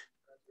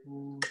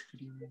 2,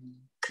 3,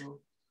 4.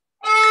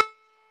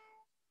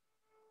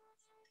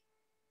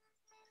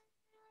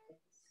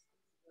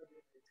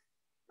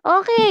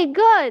 Okay,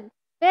 good.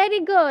 Very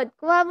good.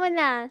 Kuha mo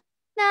na.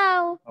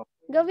 Now,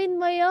 gawin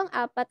mo yung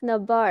 4 na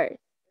bar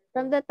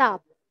from the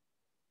top.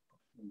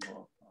 1,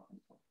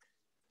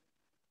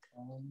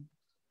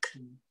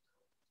 2,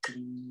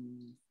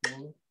 3,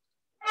 4.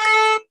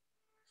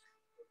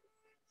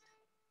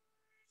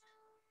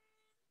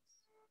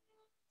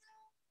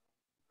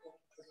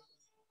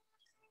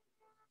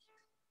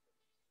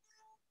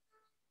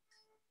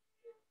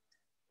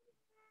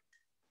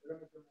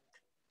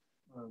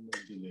 May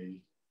delay.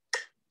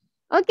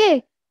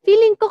 Okay.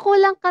 Feeling ko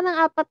kulang ka ng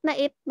 4 na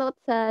 8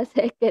 notes sa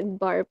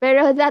second bar.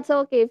 Pero that's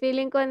okay.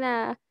 Feeling ko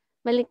na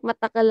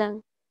malikmata ka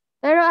lang.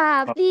 Pero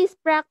please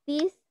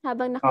practice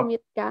habang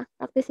nakamute ka.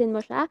 Practicein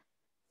mo siya.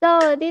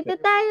 So, dito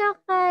tayo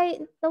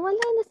kay... Wala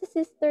na si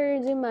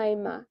Sister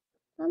Jemima.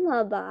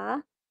 Tama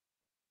ba?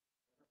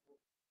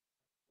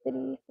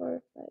 3, 4,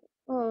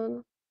 5.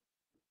 Oh.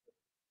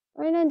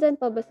 Or nandyan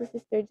pa ba si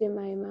Sister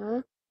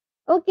Jemima?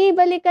 Okay,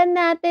 balikan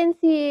natin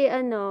si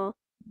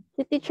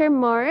Teacher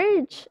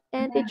Marge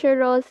and Teacher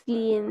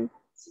Roslyn.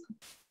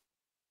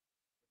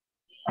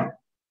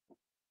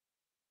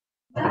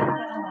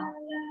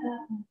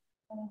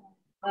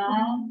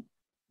 One,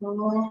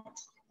 two,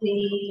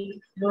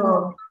 three,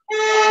 go.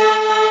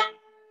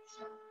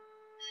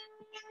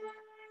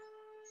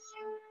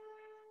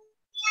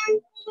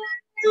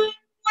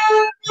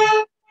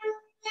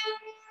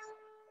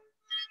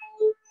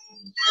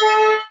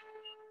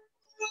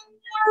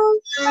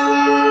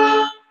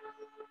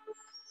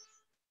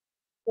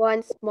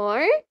 Once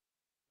more.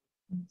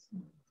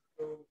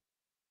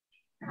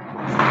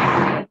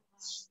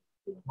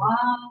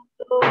 One,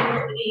 two,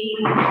 three,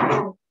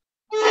 go.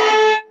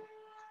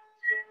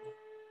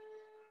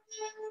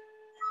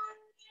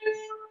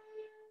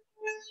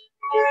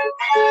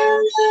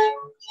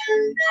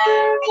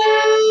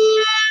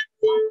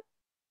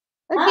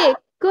 Okay,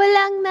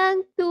 kulang ng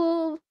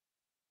 8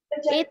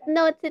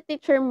 notes si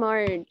Teacher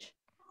Marge.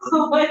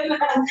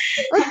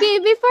 Okay,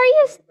 before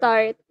you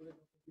start,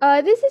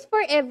 this is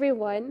for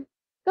everyone.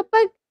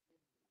 Kapag,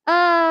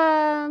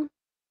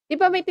 di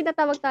ba may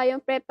tinatawag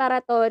tayong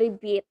preparatory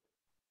beat?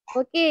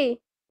 Okay,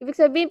 ibig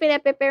sabihin,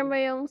 pinaprepare mo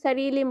yung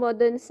sarili mo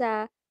dun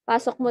sa,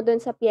 pasok mo dun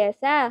sa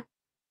pyesa,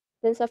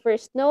 dun sa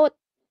first note.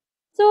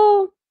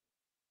 So,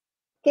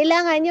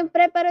 kailangan yung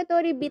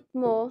preparatory beat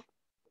mo,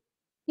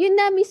 yun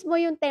na mismo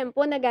yung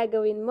tempo na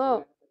gagawin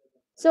mo.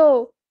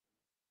 So,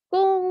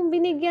 kung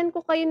binigyan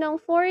ko kayo ng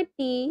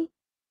 40,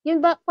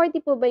 yun ba, 40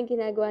 po ba yung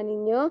ginagawa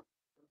ninyo?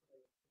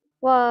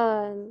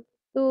 1,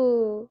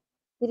 2,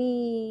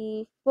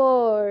 3,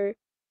 4.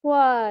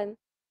 1,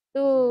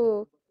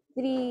 2,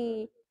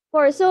 3,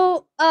 4.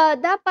 So,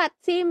 dapat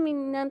same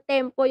ng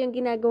tempo yung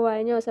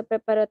ginagawa niyo sa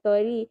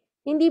preparatory.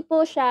 Hindi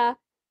po siya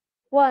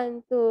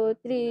 1, 2,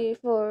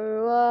 3, 4,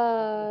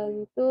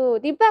 1,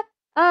 2. 'Di ba,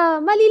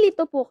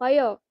 malilito po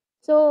kayo.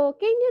 So,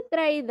 can you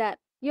try that?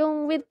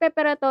 Yung with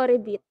preparatory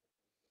beat.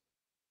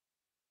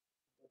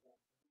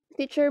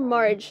 Teacher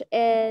Marge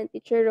and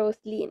Teacher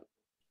Roslyn.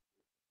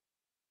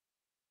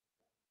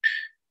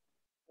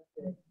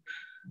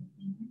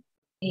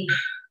 Eight.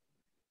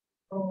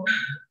 Four.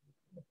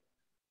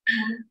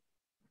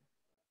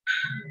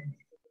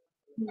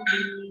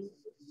 Three.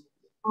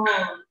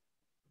 Four.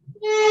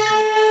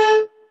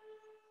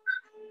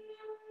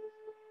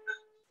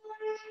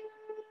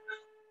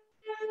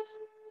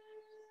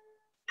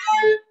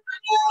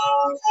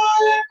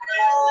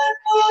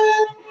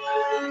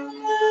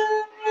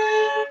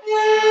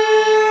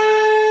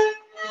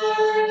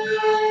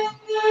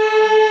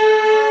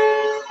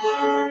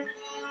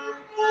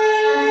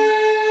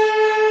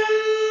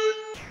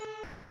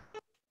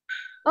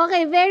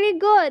 Okay, very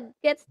good.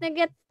 Gets na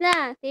gets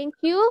na. Thank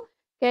you.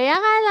 Kaya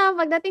nga lang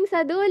pagdating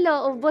sa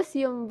dulo, ubos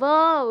yung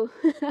bow.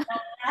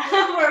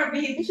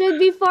 It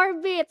should be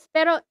 4 beats.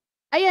 Pero,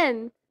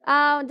 ayan,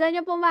 dyan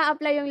niyo po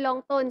ma-apply yung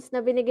long tones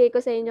na binigay ko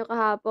sa inyo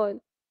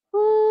kahapon.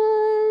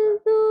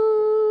 1,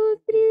 2,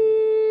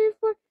 3,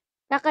 4.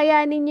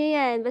 Kakayanin niyo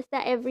yan.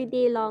 Basta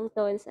everyday long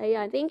tones.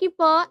 Ayan. Thank you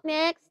po.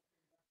 Next.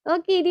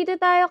 Okay, dito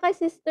tayo kay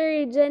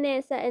Sister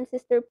Janessa and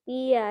Sister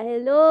Pia.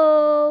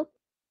 Hello!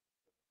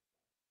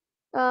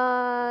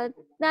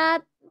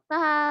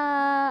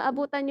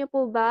 Naabutan niyo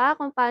po ba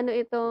kung paano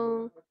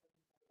itong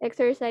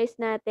exercise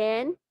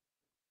natin?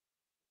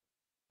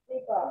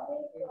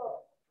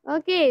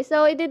 Okay,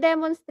 so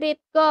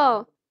ide-demonstrate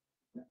ko.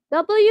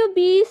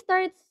 WB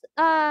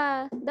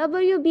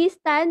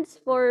stands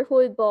for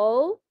whole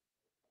bow.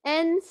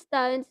 N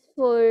stands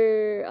for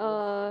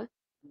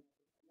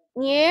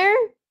near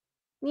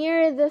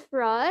the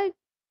frog.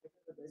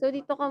 So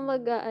dito ka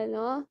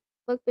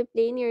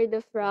magpe-play near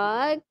the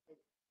frog.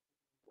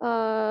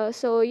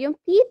 So yung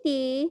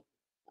PT,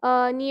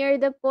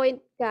 near the point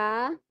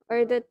ka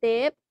or the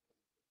tip.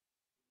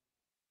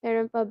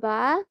 Meron pa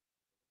ba?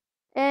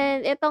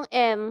 And itong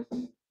M.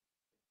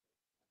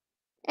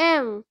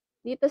 M,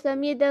 dito sa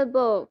middle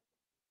bow.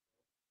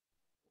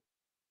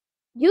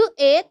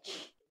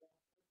 UH,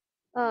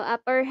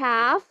 upper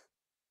half.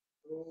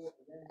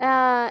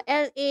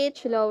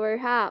 LH,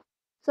 lower half.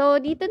 So,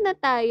 dito na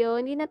tayo.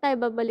 Hindi na tayo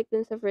babalik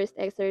dun sa first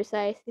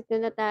exercise. Dito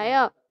na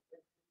tayo.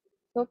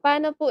 So,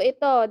 paano po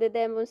ito?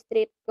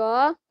 De-demonstrate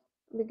ko.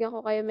 Bigyan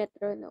ko kayo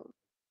metronome.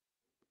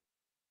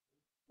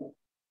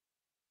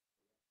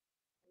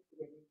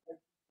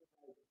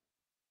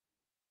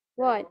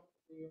 One,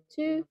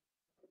 two,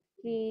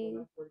 three.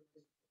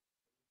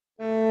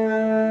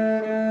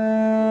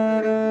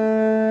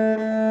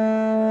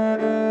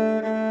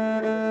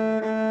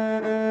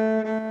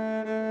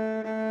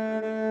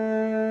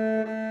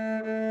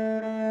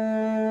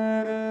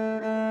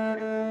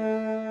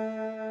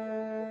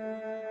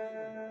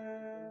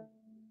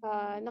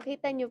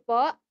 Nakita niyo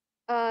po?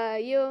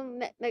 Yung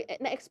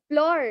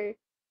na-explore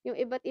yung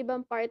iba't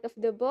ibang part of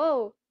the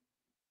bow.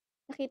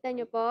 Nakita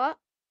niyo po?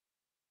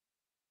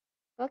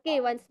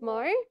 Okay, once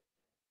more.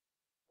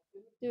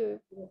 2.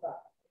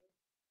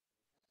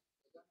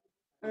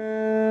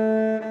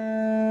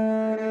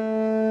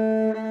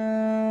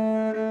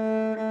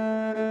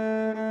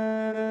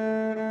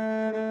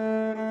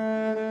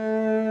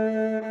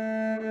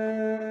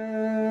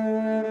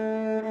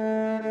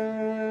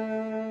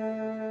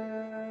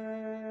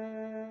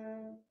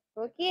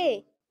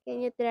 Okay,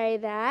 can you try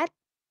that?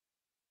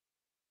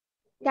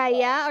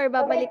 Kaya or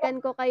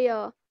babalikan ko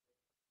kayo?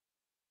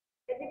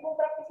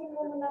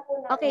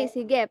 Okay,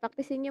 sige.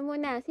 Praktisin niyo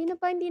muna. Sino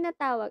pa hindi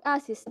natawag?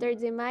 Sister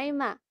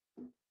Jemima.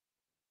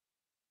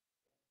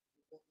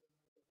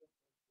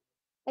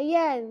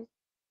 Ayan.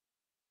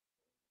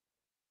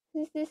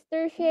 Si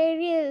Sister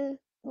Cheryl.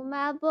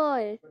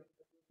 Umabol.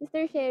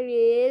 Sister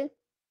Cheryl.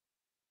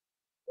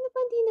 Sino pa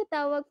hindi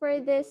natawag for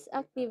this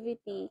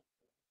activity?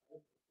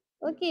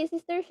 Okay,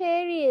 Sister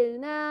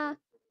Cheryl,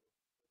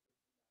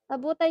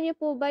 abutan niyo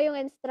po ba yung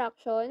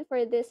instruction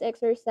for this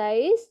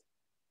exercise?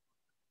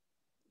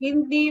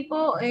 Hindi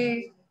po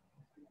eh.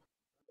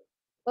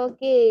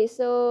 Okay,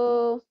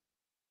 so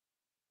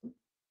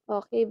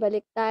okay,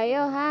 balik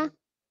tayo ha.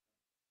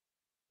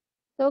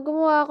 So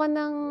gumawa ako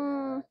ng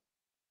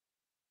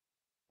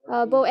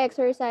bow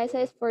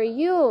exercises for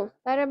you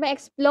para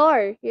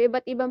ma-explore yung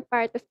iba't ibang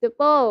part of the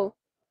bow.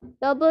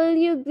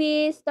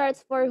 WB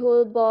starts for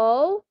whole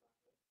bow.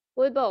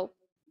 Whole bow.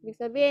 Ibig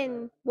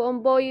sabihin, buong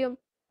bow yung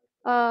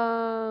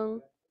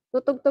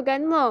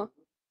tutugtugan mo.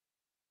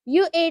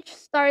 UH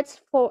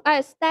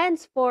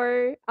stands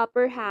for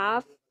upper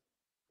half.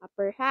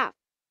 Upper half.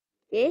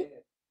 Okay?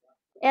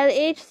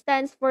 LH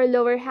stands for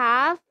lower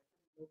half.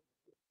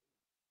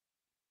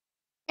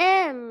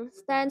 M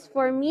stands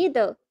for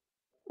middle.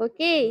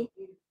 Okay.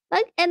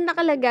 Pag N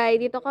nakalagay,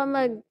 dito ka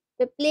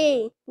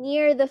Play.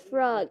 Near the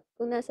frog.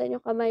 Kung nasaan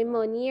yung kamay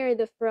mo. Near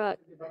the frog.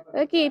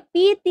 Okay.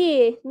 PT.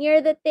 Near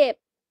the tip.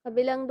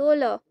 Kabilang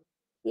dulo.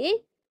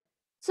 Okay?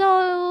 So,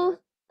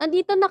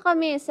 andito na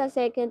kami sa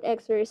second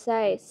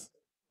exercise.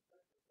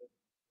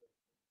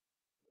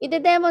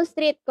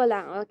 Ide-demonstrate ko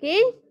lang, okay?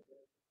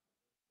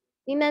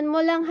 Tingnan mo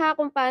lang ha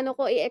kung paano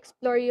ko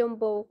i-explore yung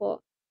bow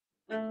ko.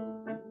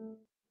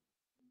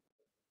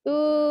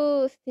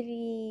 2,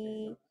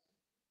 3.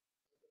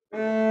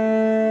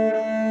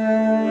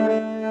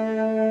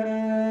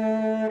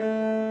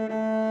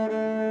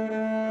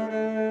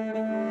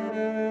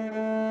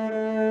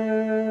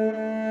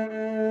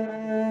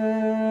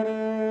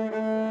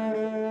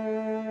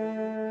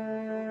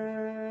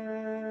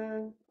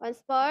 Once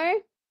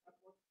more.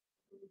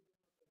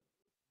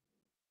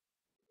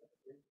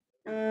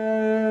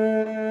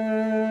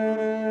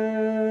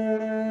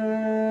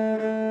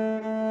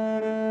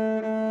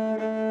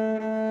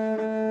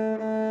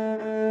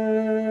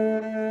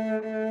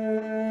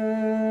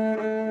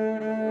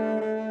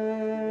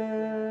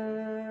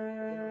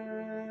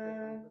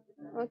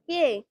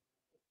 Okay.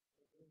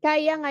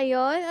 Kaya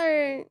ngayon or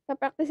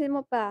papraktisin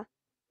mo pa?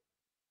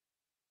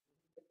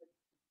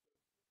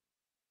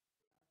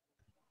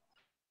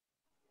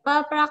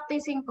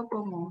 Pa-practicing ko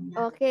po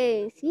muna.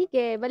 Okay,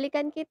 sige.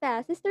 Balikan kita.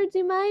 Sister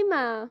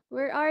Jemima,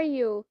 where are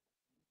you?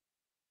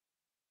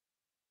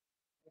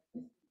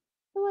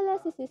 Wala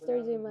si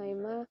Sister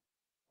Jemima.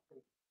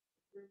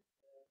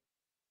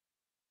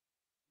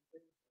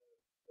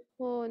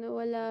 Oh,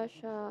 nawala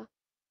siya.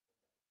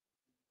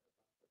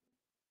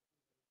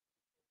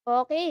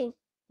 Okay.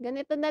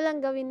 Ganito na lang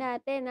gawin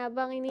natin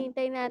habang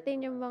hinihintay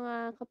natin yung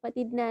mga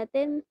kapatid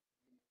natin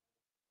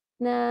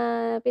na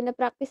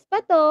pinapractice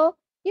pa 'to.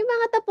 Yung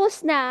mga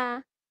tapos na,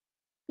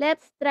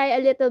 let's try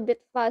a little bit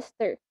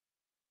faster.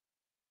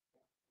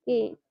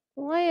 Okay.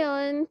 Kung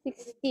ngayon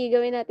 60,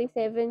 gawin natin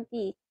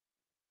 70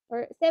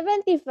 or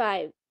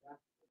 75.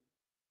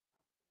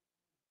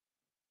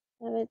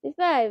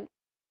 75.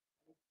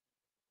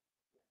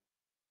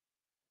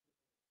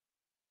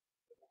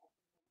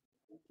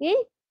 Okay?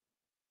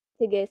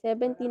 Sige,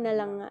 70 na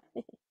lang nga.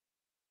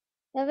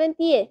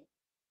 70 eh.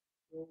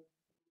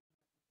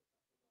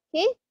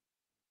 Okay?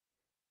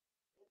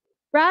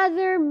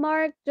 Brother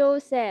Mark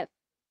Joseph.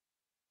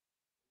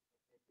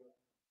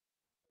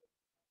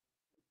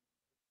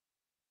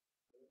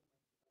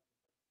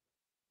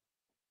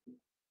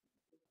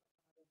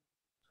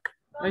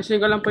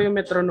 Ayusin ko lang po yung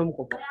metronome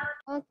ko po.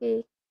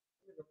 Okay.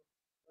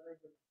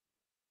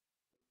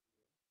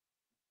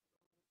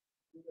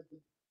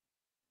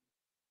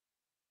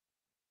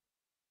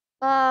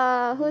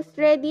 Who's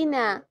ready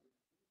na?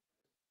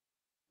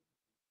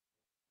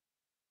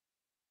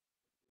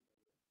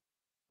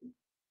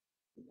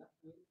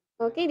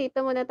 Okay, dito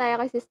muna tayo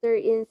kay Sister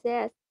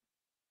Incest.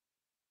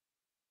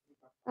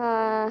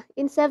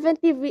 In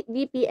 70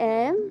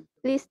 BPM,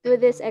 please do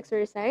this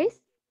exercise.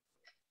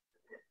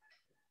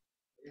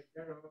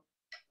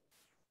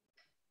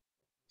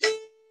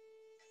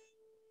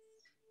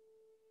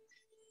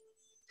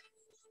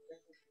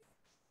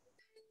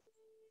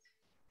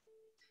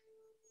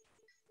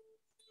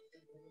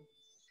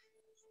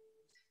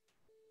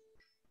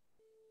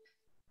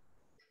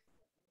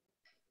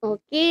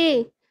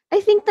 Okay. I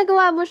think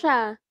nagawa mo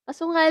siya.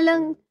 Kaso nga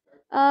lang,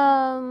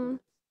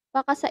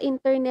 baka sa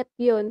internet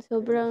yun.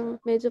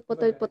 Sobrang medyo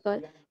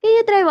putol-putol. Can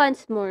you try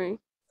once more?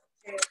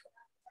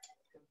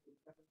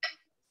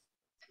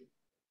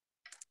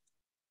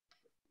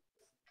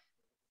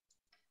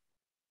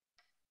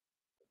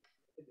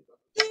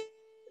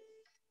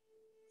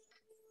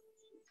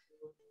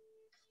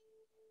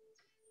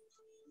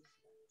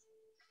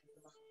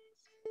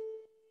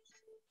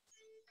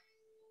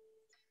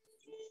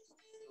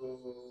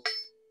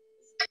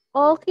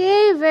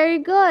 Okay,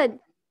 very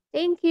good.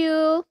 Thank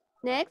you.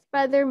 Next,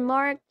 Brother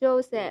Mark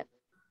Joseph.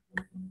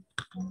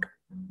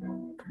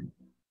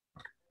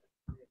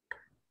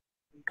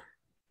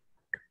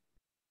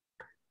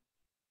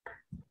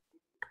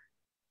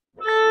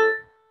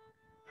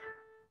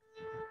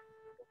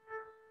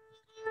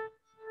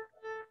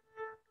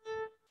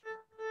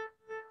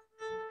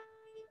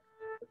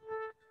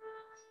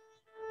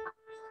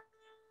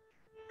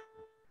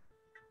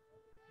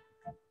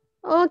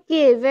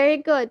 Okay, very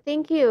good.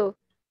 Thank you.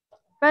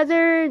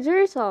 Brother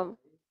Jersom.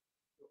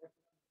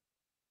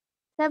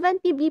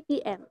 70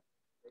 BPM.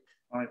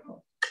 Okay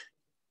po.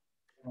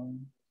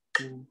 1,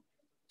 2,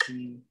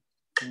 3,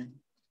 4.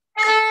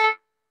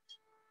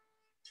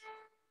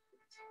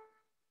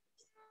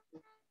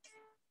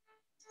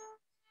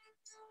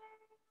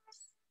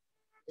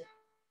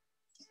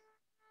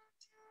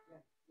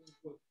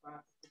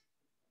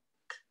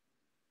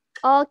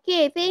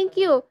 Okay, thank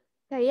you.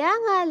 Kaya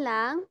nga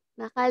lang,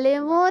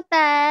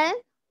 nakalimutan.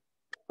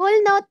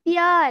 Whole note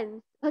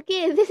yan.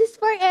 Okay, this is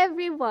for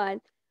everyone.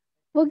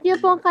 Huwag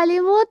niyo pong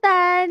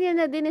kalimutan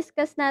yung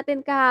na-discuss natin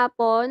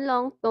kahapon,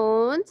 long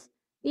tones.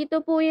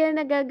 Dito po yan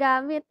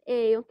nagagamit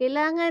eh. Yung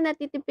kailangan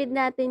natitipid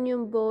natin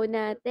yung bow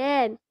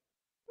natin.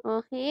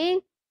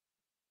 Okay?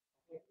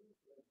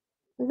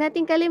 Huwag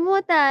natin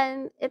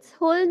kalimutan. It's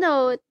whole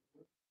note.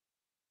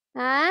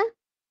 Ha?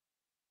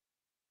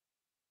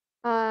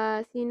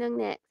 Sinong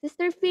next?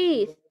 Sister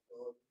Faith.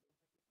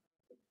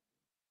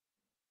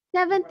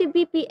 70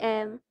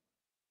 BPM.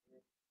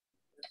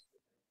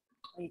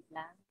 Wait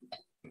lang.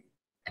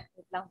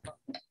 Wait lang po.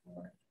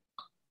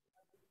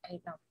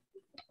 Wait lang.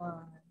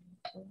 1,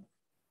 2.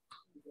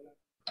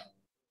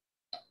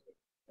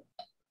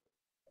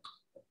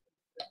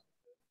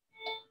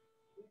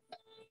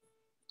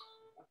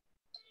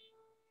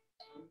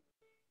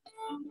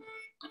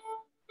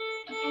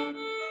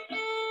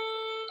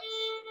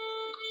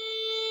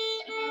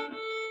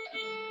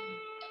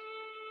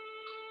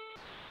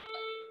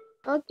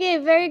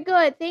 Okay, very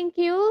good. Thank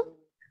you.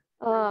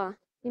 Oh,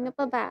 sino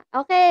pa ba?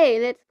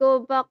 Okay, let's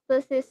go back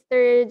to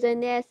Sister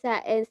Janessa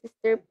and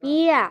Sister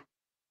Pia.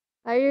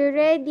 Are you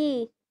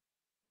ready?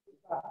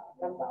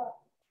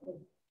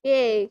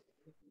 Okay.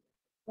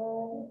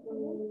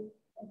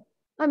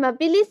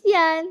 Mabilis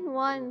yan.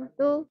 1,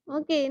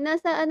 2. Okay,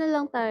 nasa ano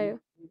lang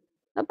tayo.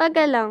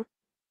 Mabagal lang.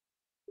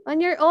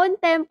 On your own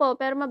tempo,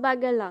 pero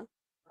mabagal lang.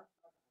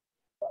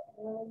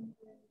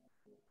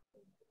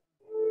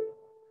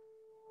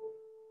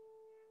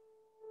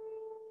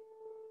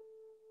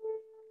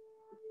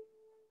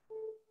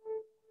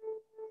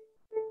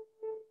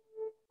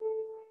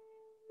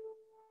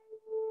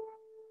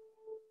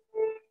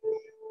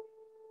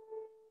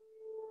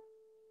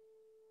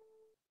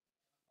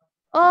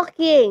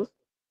 Okay.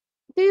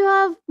 Do you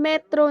have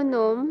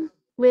metronome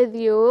with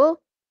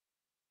you?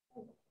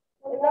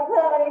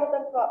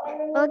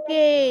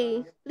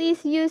 Okay.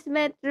 Please use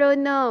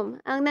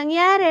metronome. Ang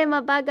nangyari,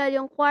 mabagal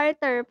yung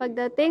quarter.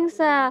 Pagdating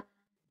sa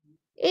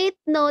 8th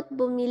note,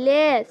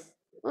 bumilis.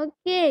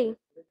 Okay.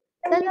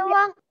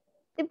 Dalawang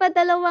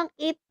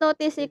 8th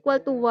note is equal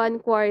to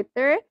 1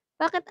 quarter?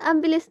 Bakit ang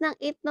bilis ng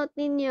 8th note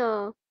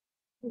ninyo?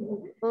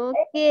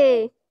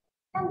 Okay.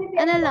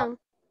 Ano lang?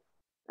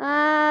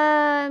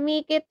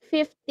 Make it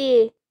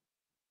 50.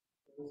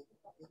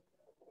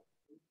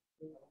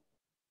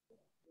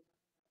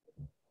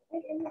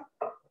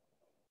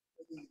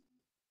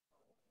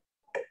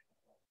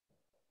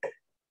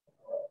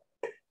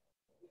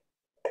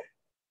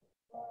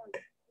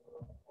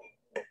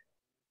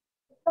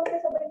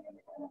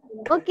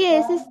 Okay,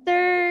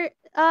 sister,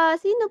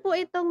 sino po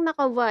itong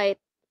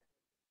naka-white?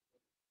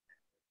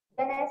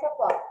 Ganesa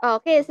po.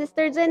 Okay,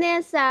 Sister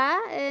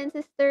Janessa and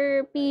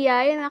Sister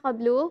Pia, yung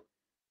naka-blue.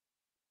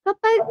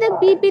 Kapag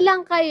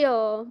nagbibilang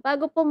kayo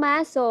bago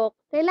pumasok,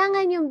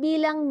 kailangan yung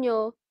bilang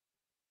nyo,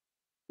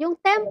 yung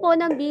tempo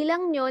ng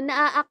bilang nyo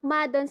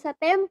naaakma doon sa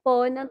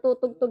tempo ng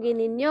tutugtugin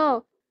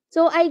ninyo.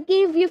 So, I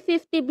gave you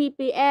 50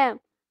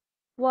 BPM.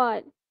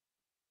 1,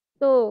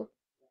 2,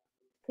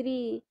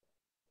 3,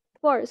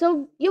 4.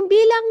 So, yung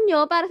bilang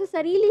nyo para sa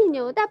sarili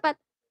nyo, dapat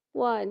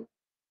 1,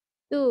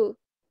 2,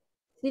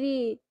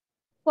 3,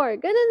 4.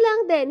 Ganun lang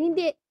din.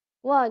 Hindi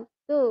 1,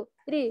 2,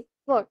 3,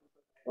 4.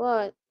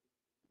 1,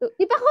 2.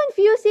 Di ba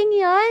confusing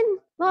yan?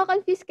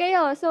 Maka-confuse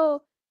kayo.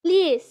 So,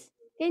 please,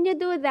 can you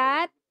do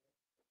that?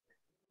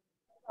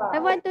 I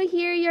want to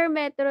hear your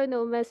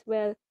metronome as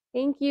well.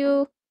 Thank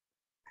you.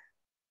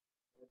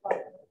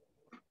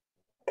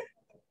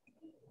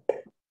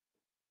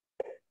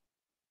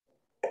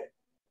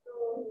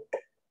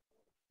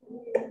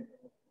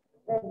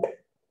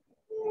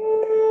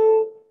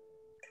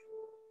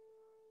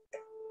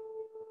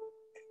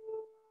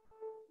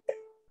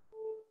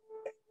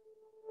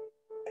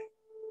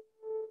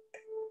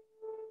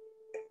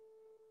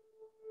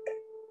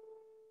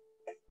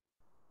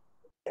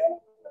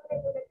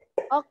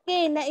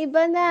 Okay,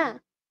 naiba na.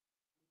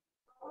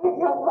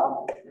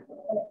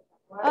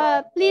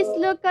 Please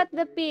look at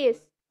the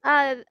piece.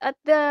 At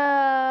the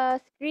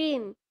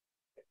screen.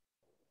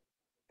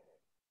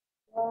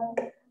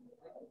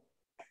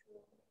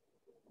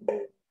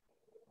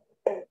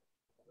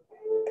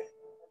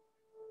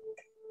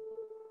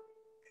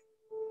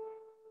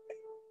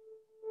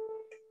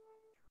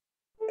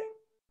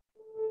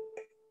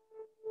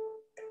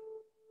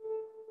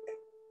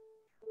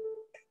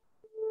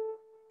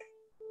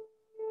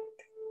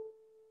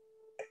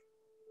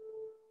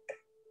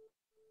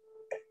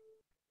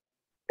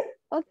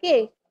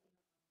 Okay.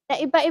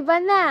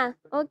 Naiba-iba na.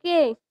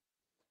 Okay.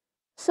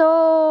 So,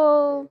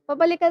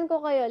 pabalikan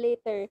ko kayo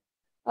later.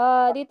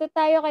 Dito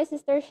tayo kay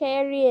Sister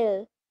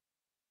Cheryl.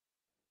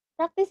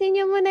 Practicein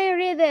niyo muna yung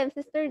rhythm,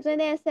 Sister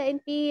Janessa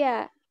and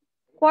Pia.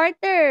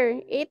 Quarter,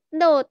 8th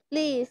note,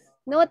 please.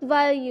 Note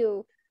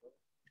value.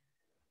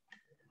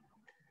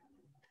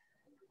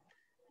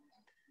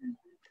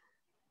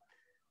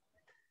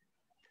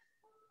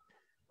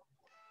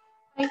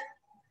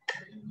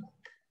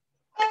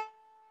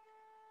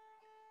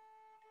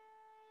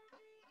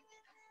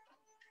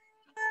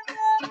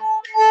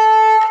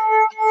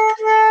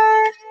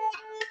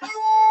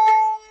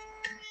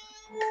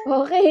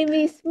 Okay,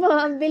 mismo.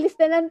 Ang bilis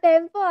na ng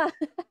tempo, ah.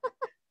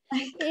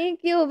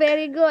 Thank you.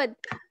 Very good.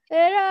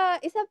 Pero,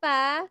 isa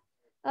pa,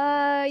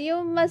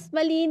 yung mas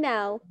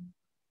malinaw.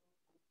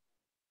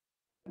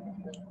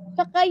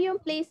 Tsaka yung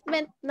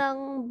placement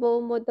ng bow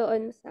mo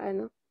doon sa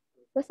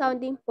sa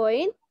sounding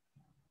point.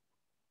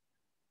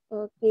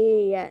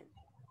 Okay, yan.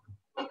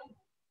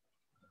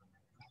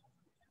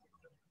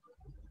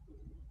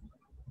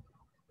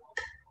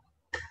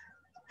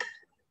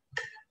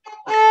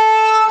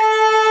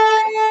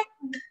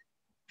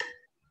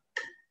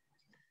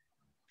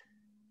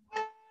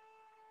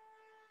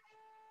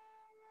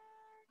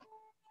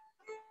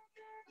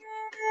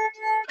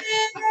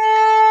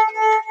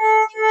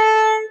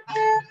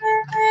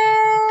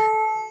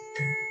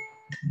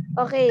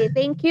 Okay,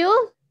 thank you.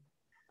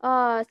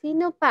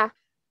 Sino pa?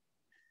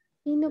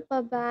 Sino pa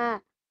ba?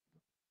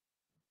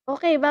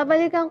 Okay,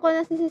 babalikan ko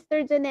na si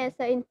Sister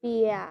Janessa and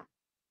Pia.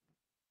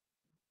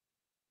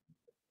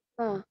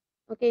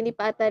 Okay, hindi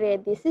pa ata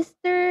ready.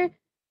 Sister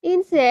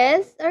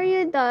Inces, are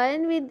you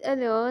done with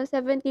 70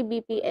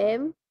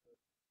 BPM?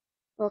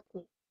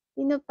 Okay.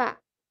 Sino pa?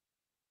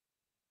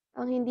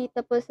 Ang hindi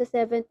tapos sa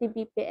 70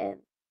 BPM.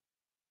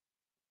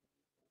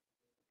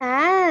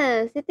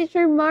 Si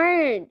Teacher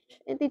Marge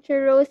and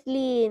Teacher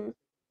Roslyn.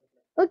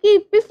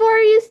 Okay,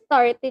 before you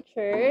start,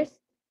 teachers,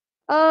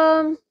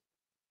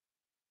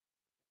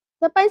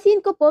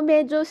 napansin ko po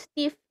medyo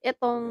stiff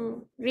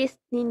itong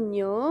wrist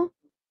ninyo.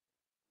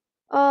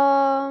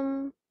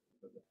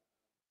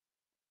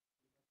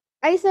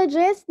 I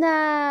suggest na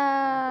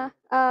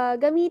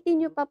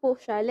gamitin nyo pa po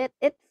siya. Let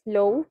it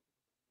flow.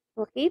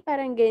 Okay?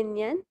 Parang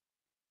ganyan.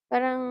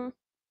 Parang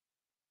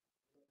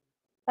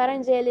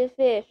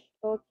jellyfish.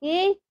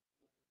 Okay?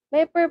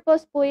 May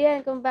purpose po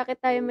yan kung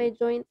bakit tayo may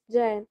joint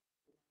dyan.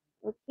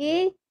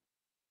 Okay?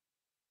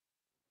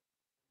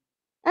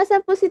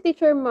 Asan po si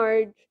Teacher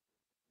Marge?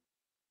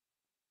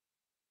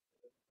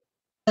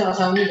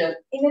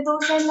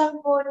 Inutusan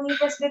lang po ni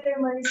Pastor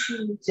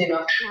Marcy.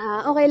 Sino?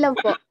 Okay lang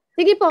po.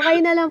 Sige po,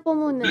 kayo na lang po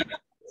muna.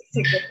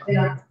 Sige.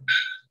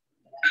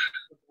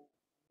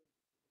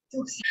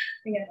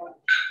 Sige po.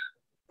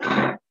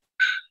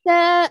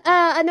 Sa,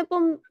 ano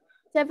pong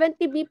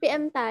 70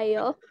 BPM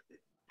tayo?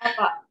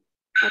 Apa.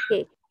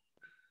 Okay.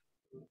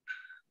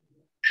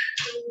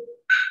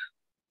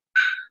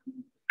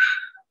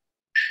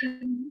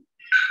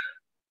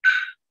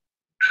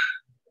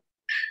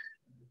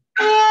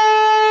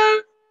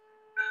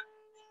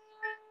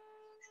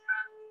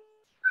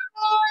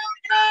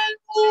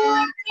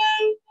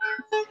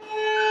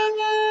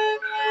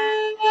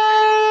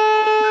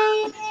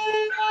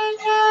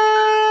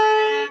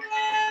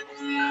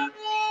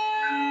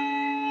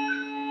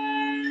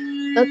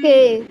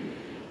 Okay.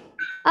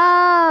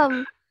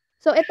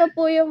 So ito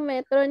po yung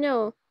metro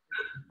nyo.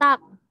 Tak,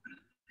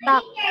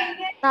 tak,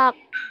 tak,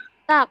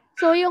 tak.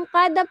 So yung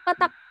kada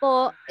patak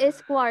po is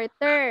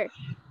quarter.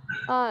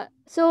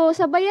 So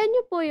sabayan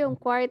nyo po yung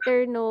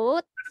quarter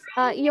notes,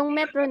 yung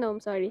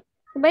metronome, sorry.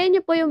 Sabayan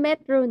nyo po yung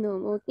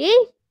metronome, okay?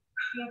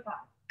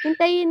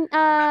 Hintayin,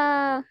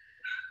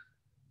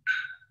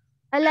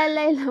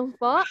 alalay lang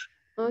po.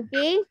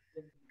 Okay?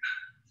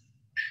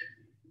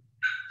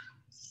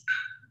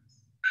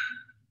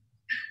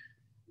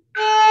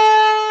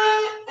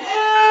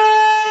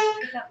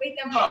 Wait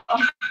lang po.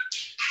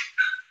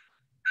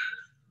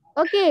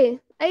 Okay.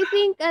 I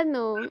think,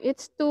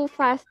 it's too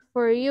fast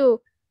for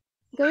you.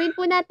 Gawin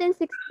po natin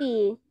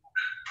 60.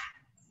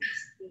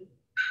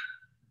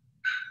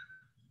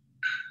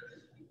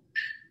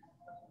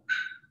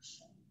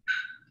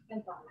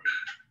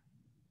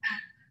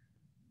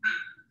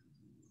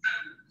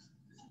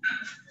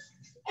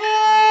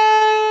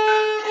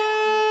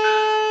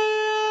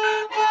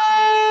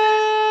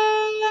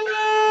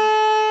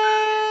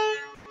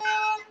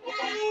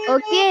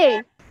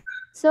 Okay.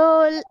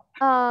 So,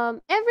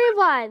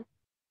 everyone,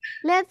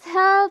 let's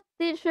help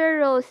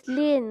Teacher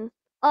Roslyn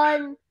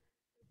on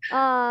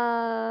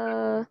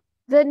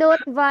the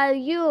note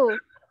value.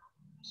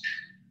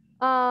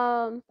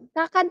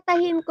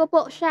 Kakantahin ko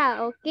po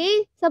siya,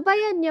 okay?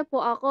 Sabayan niyo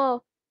po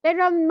ako.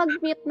 Pero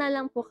mag-mute na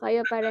lang po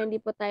kayo para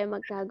hindi po tayo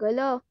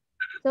magkagulo.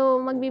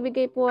 So,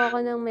 magbibigay po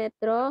ako ng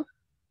metro.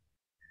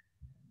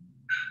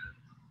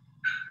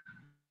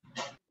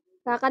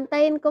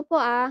 Kakantahin ko po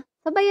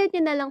Sabayan niyo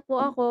na lang po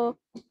ako.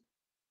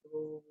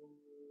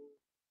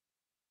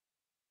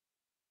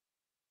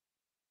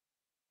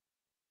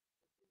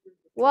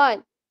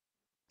 One,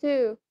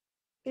 two,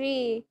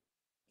 three,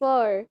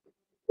 four.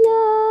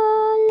 La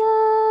la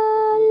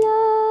la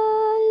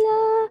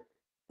la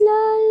la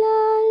la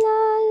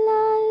la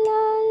la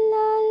la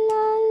la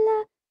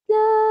la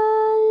la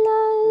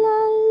la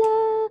la la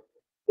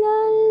la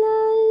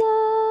la la.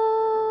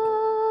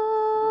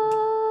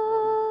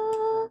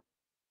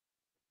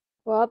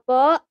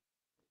 Opo.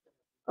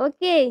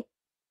 Okay.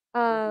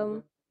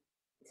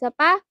 Isa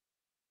pa?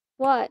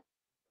 1,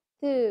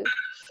 2,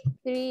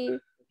 3.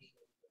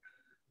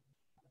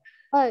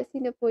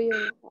 Sino po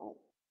yung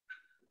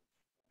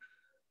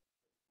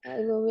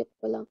i-wait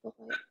ko lang po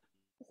kayo.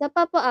 Isa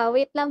pa po,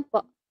 wait lang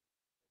po.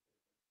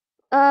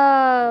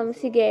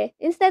 Sige.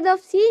 Instead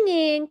of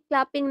singing,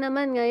 clapping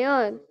naman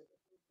ngayon.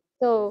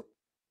 So,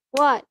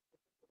 1,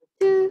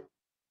 2,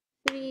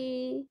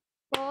 3,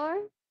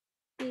 4.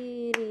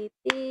 Tiri,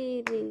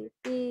 tiri,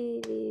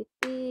 tiri,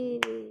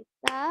 tiri,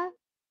 ta.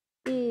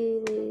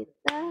 Tiri,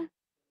 ta.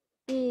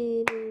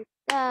 Tiri,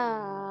 ta.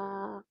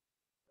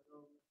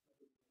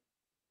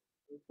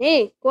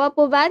 Hey, kuha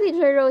po ba,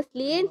 Teacher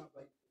Roslyn?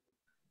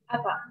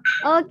 Apa.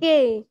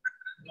 Okay.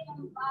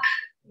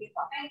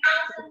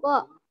 Ito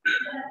po.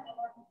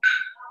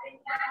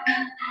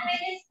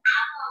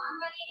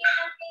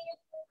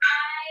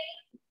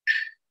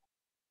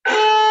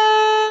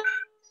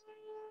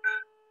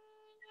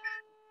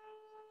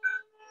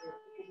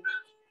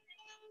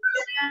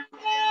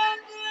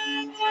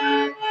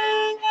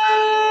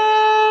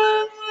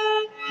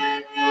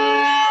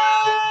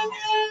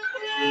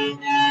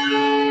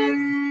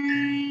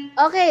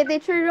 Okay,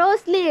 Teacher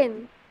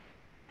Roslyn.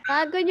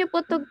 Bago niyo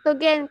po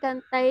tugtugin,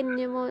 kantahin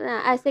niyo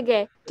muna.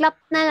 Sige. Clap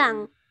na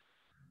lang.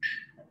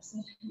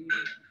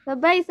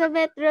 Sabay sa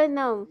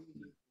metronome.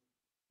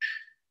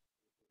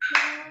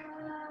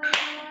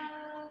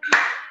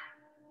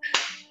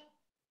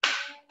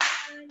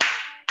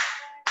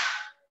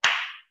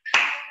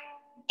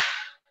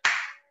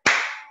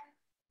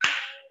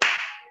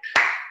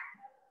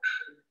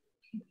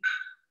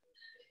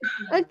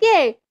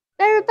 Okay.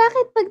 Pero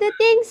bakit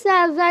pagdating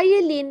sa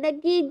violin,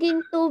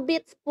 nagiging 2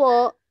 beats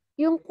po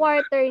yung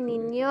quarter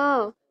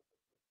ninyo?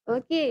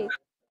 Okay.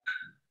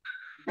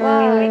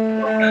 Wow.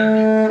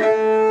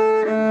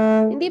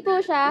 Hindi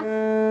po siya.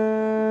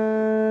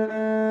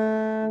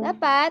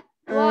 Dapat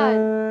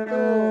 1,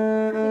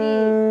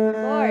 2,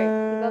 3, 4.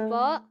 Diba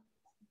po?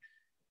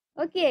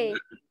 Okay.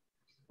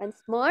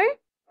 Once more.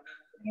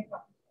 Sige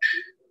po.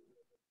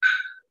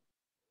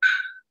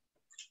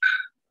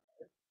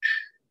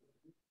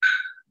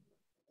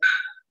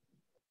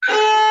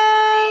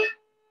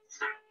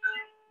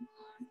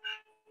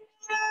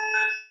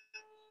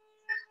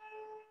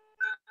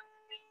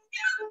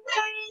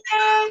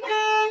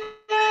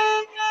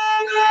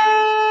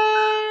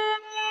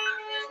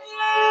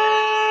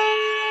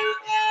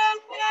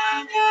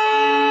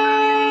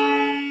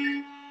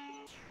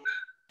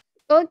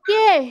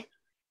 Okay.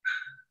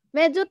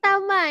 Medyo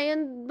tama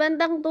yung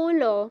bandang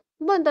dulo.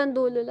 Bandang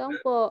dulo lang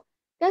po.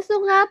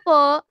 Kaso nga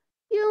po,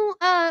 yung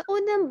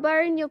unang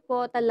bar nyo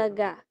po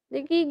talaga,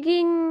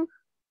 nagiging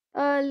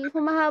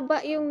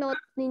humahaba yung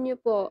notes ninyo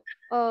po.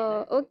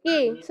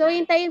 Okay. So,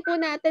 hintayin po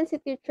natin si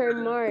Teacher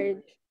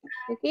Marge.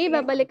 Okay,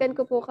 babalikan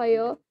ko po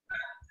kayo.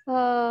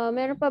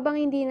 Meron pa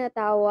bang hindi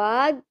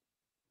natawag?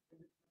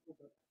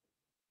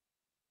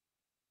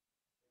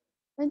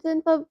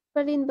 Nandyan pa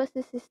rin ba si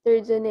Sister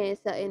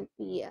Janessa and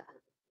Pia?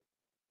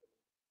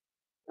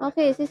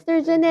 Okay, Sister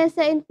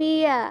Janessa and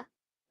Pia.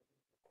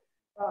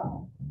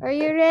 Are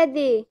you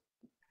ready?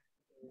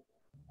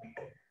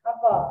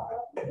 Apo.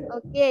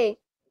 Okay.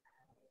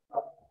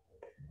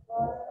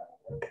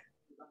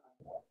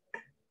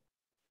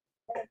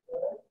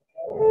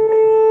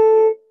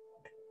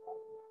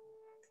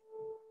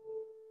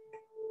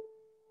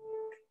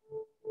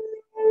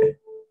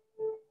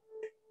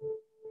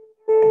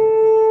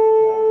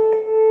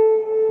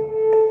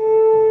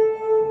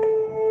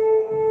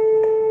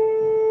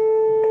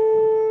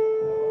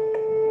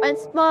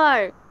 Once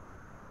more.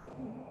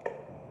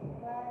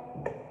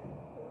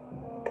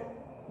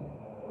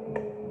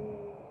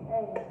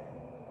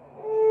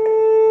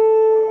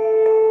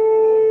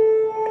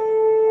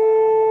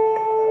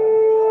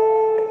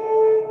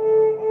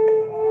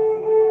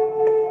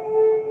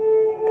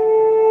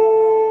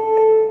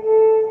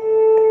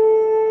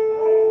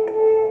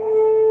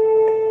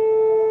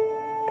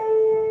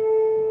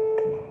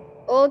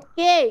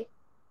 Okay.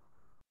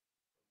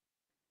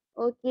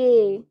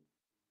 Okay.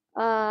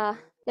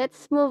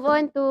 Let's move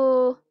on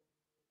to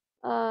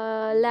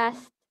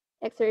last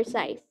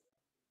exercise.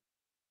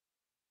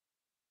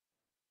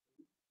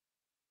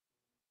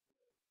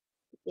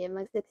 Sige,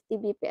 mag 60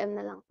 BPM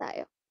na lang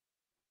tayo.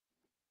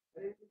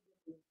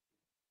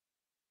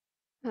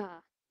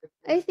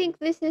 I think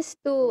this is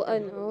too,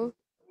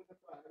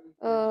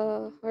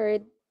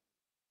 hard.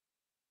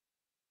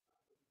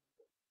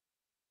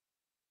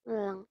 Na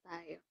lang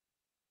tayo.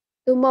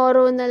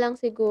 Tomorrow na lang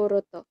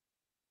siguro to.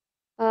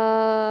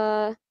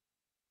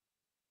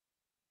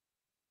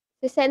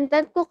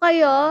 Sisendan ko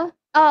kayo.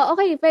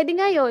 Okay, pwede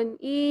ngayon.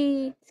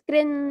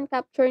 I-screen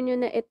capture nyo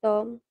na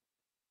itong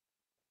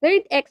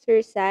third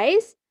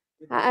exercise.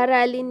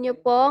 Aaralin nyo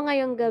po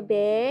ngayong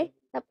gabi.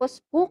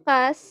 Tapos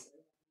bukas,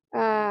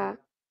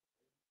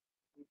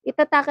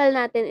 itatakal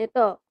natin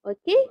ito.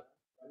 Okay?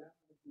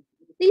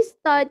 Please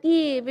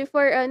study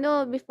before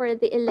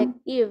the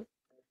elective.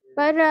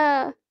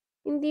 Para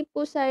hindi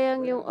po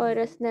sayang yung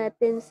oras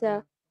natin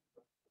sa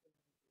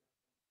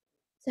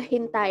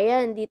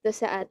hintayan dito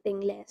sa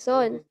ating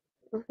lesson.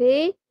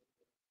 Okay?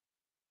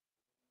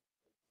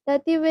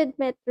 Study with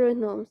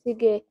metronome.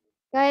 Sige.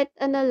 Kahit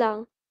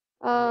lang.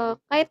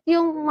 Kahit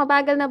yung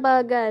mabagal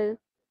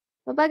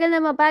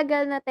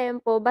na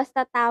tempo,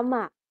 basta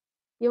tama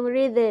yung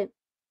rhythm.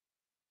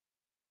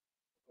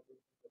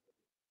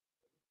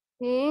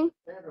 Okay?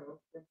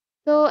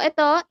 So,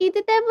 ito,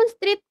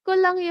 i-demonstrate ko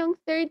lang yung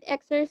third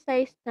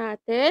exercise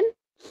natin.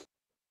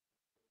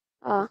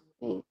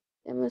 Okay.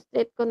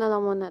 Demonstrate ko na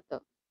lang muna to.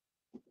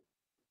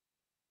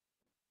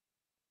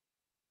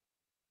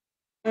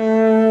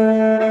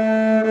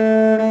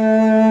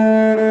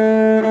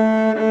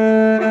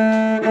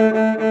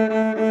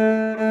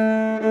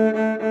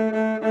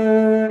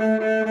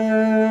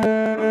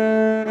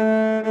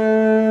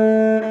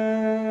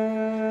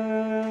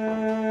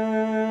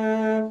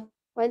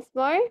 Once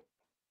more.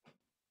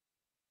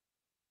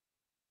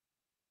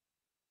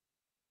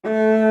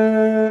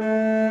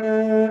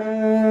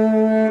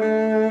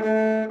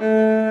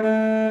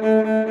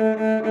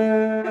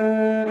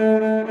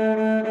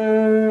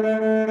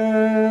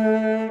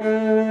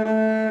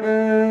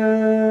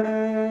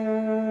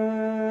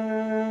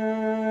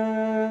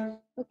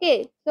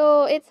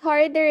 it's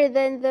harder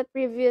than the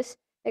previous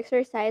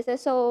exercises.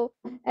 So,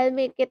 I'll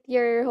make it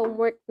your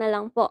homework na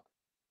lang po.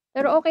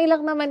 Pero okay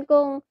lang naman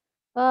kung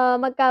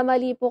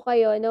magkamali po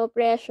kayo, no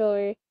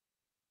pressure.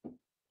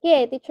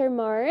 Okay, Teacher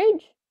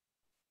Marge?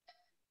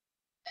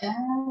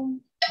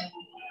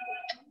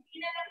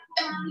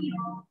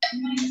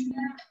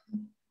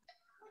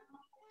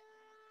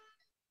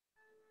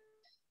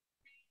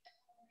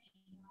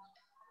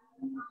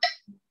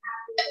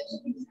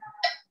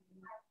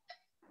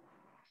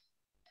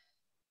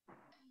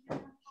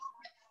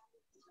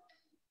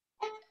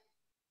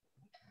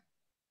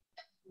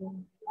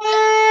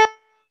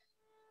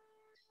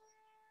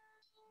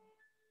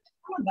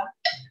 Ano ba?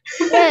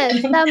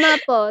 Yes, tama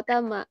po,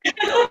 tama.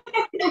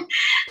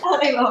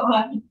 Okay,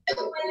 mama.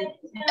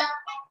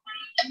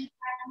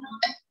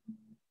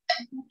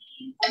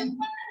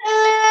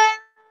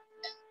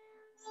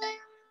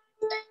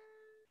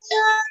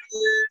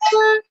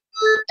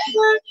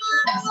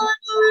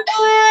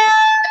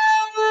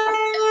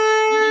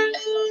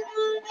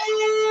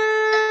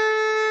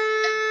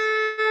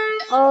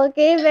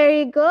 Okay,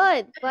 very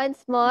good.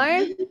 Once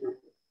more.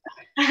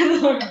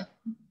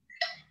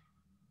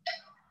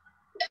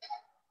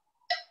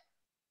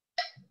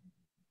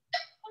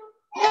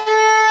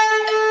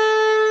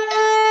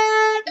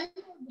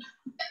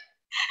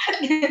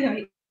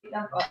 Wait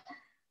lang po.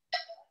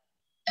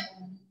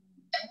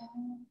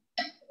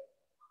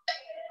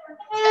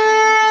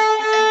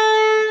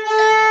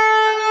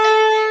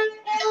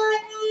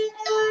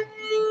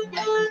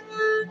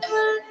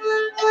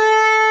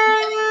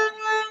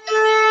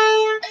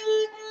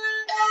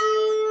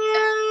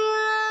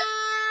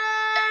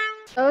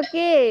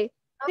 Okay.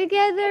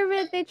 Together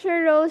with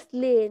Teacher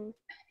Roslyn.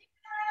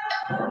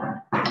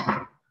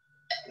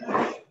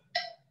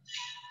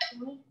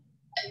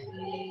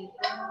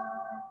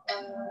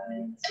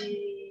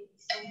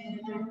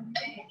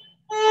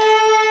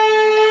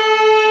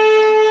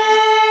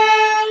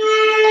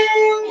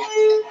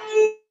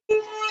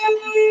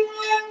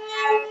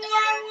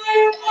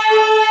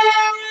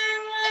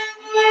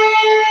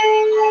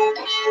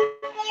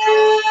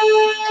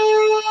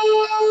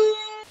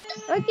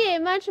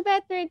 Okay, much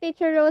better,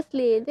 Teacher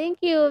Roslyn.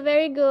 Thank you.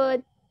 Very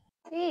good.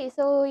 Okay,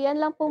 so yan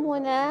lang po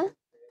muna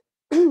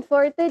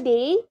for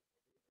today.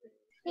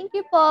 Thank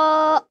you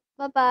po.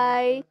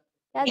 Bye-bye.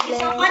 God Thank you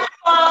so bless. much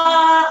po.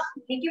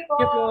 Thank you po.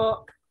 Thank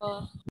you po.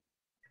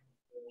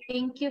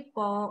 Thank you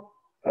po.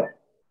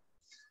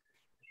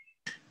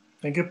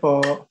 Thank you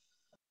po.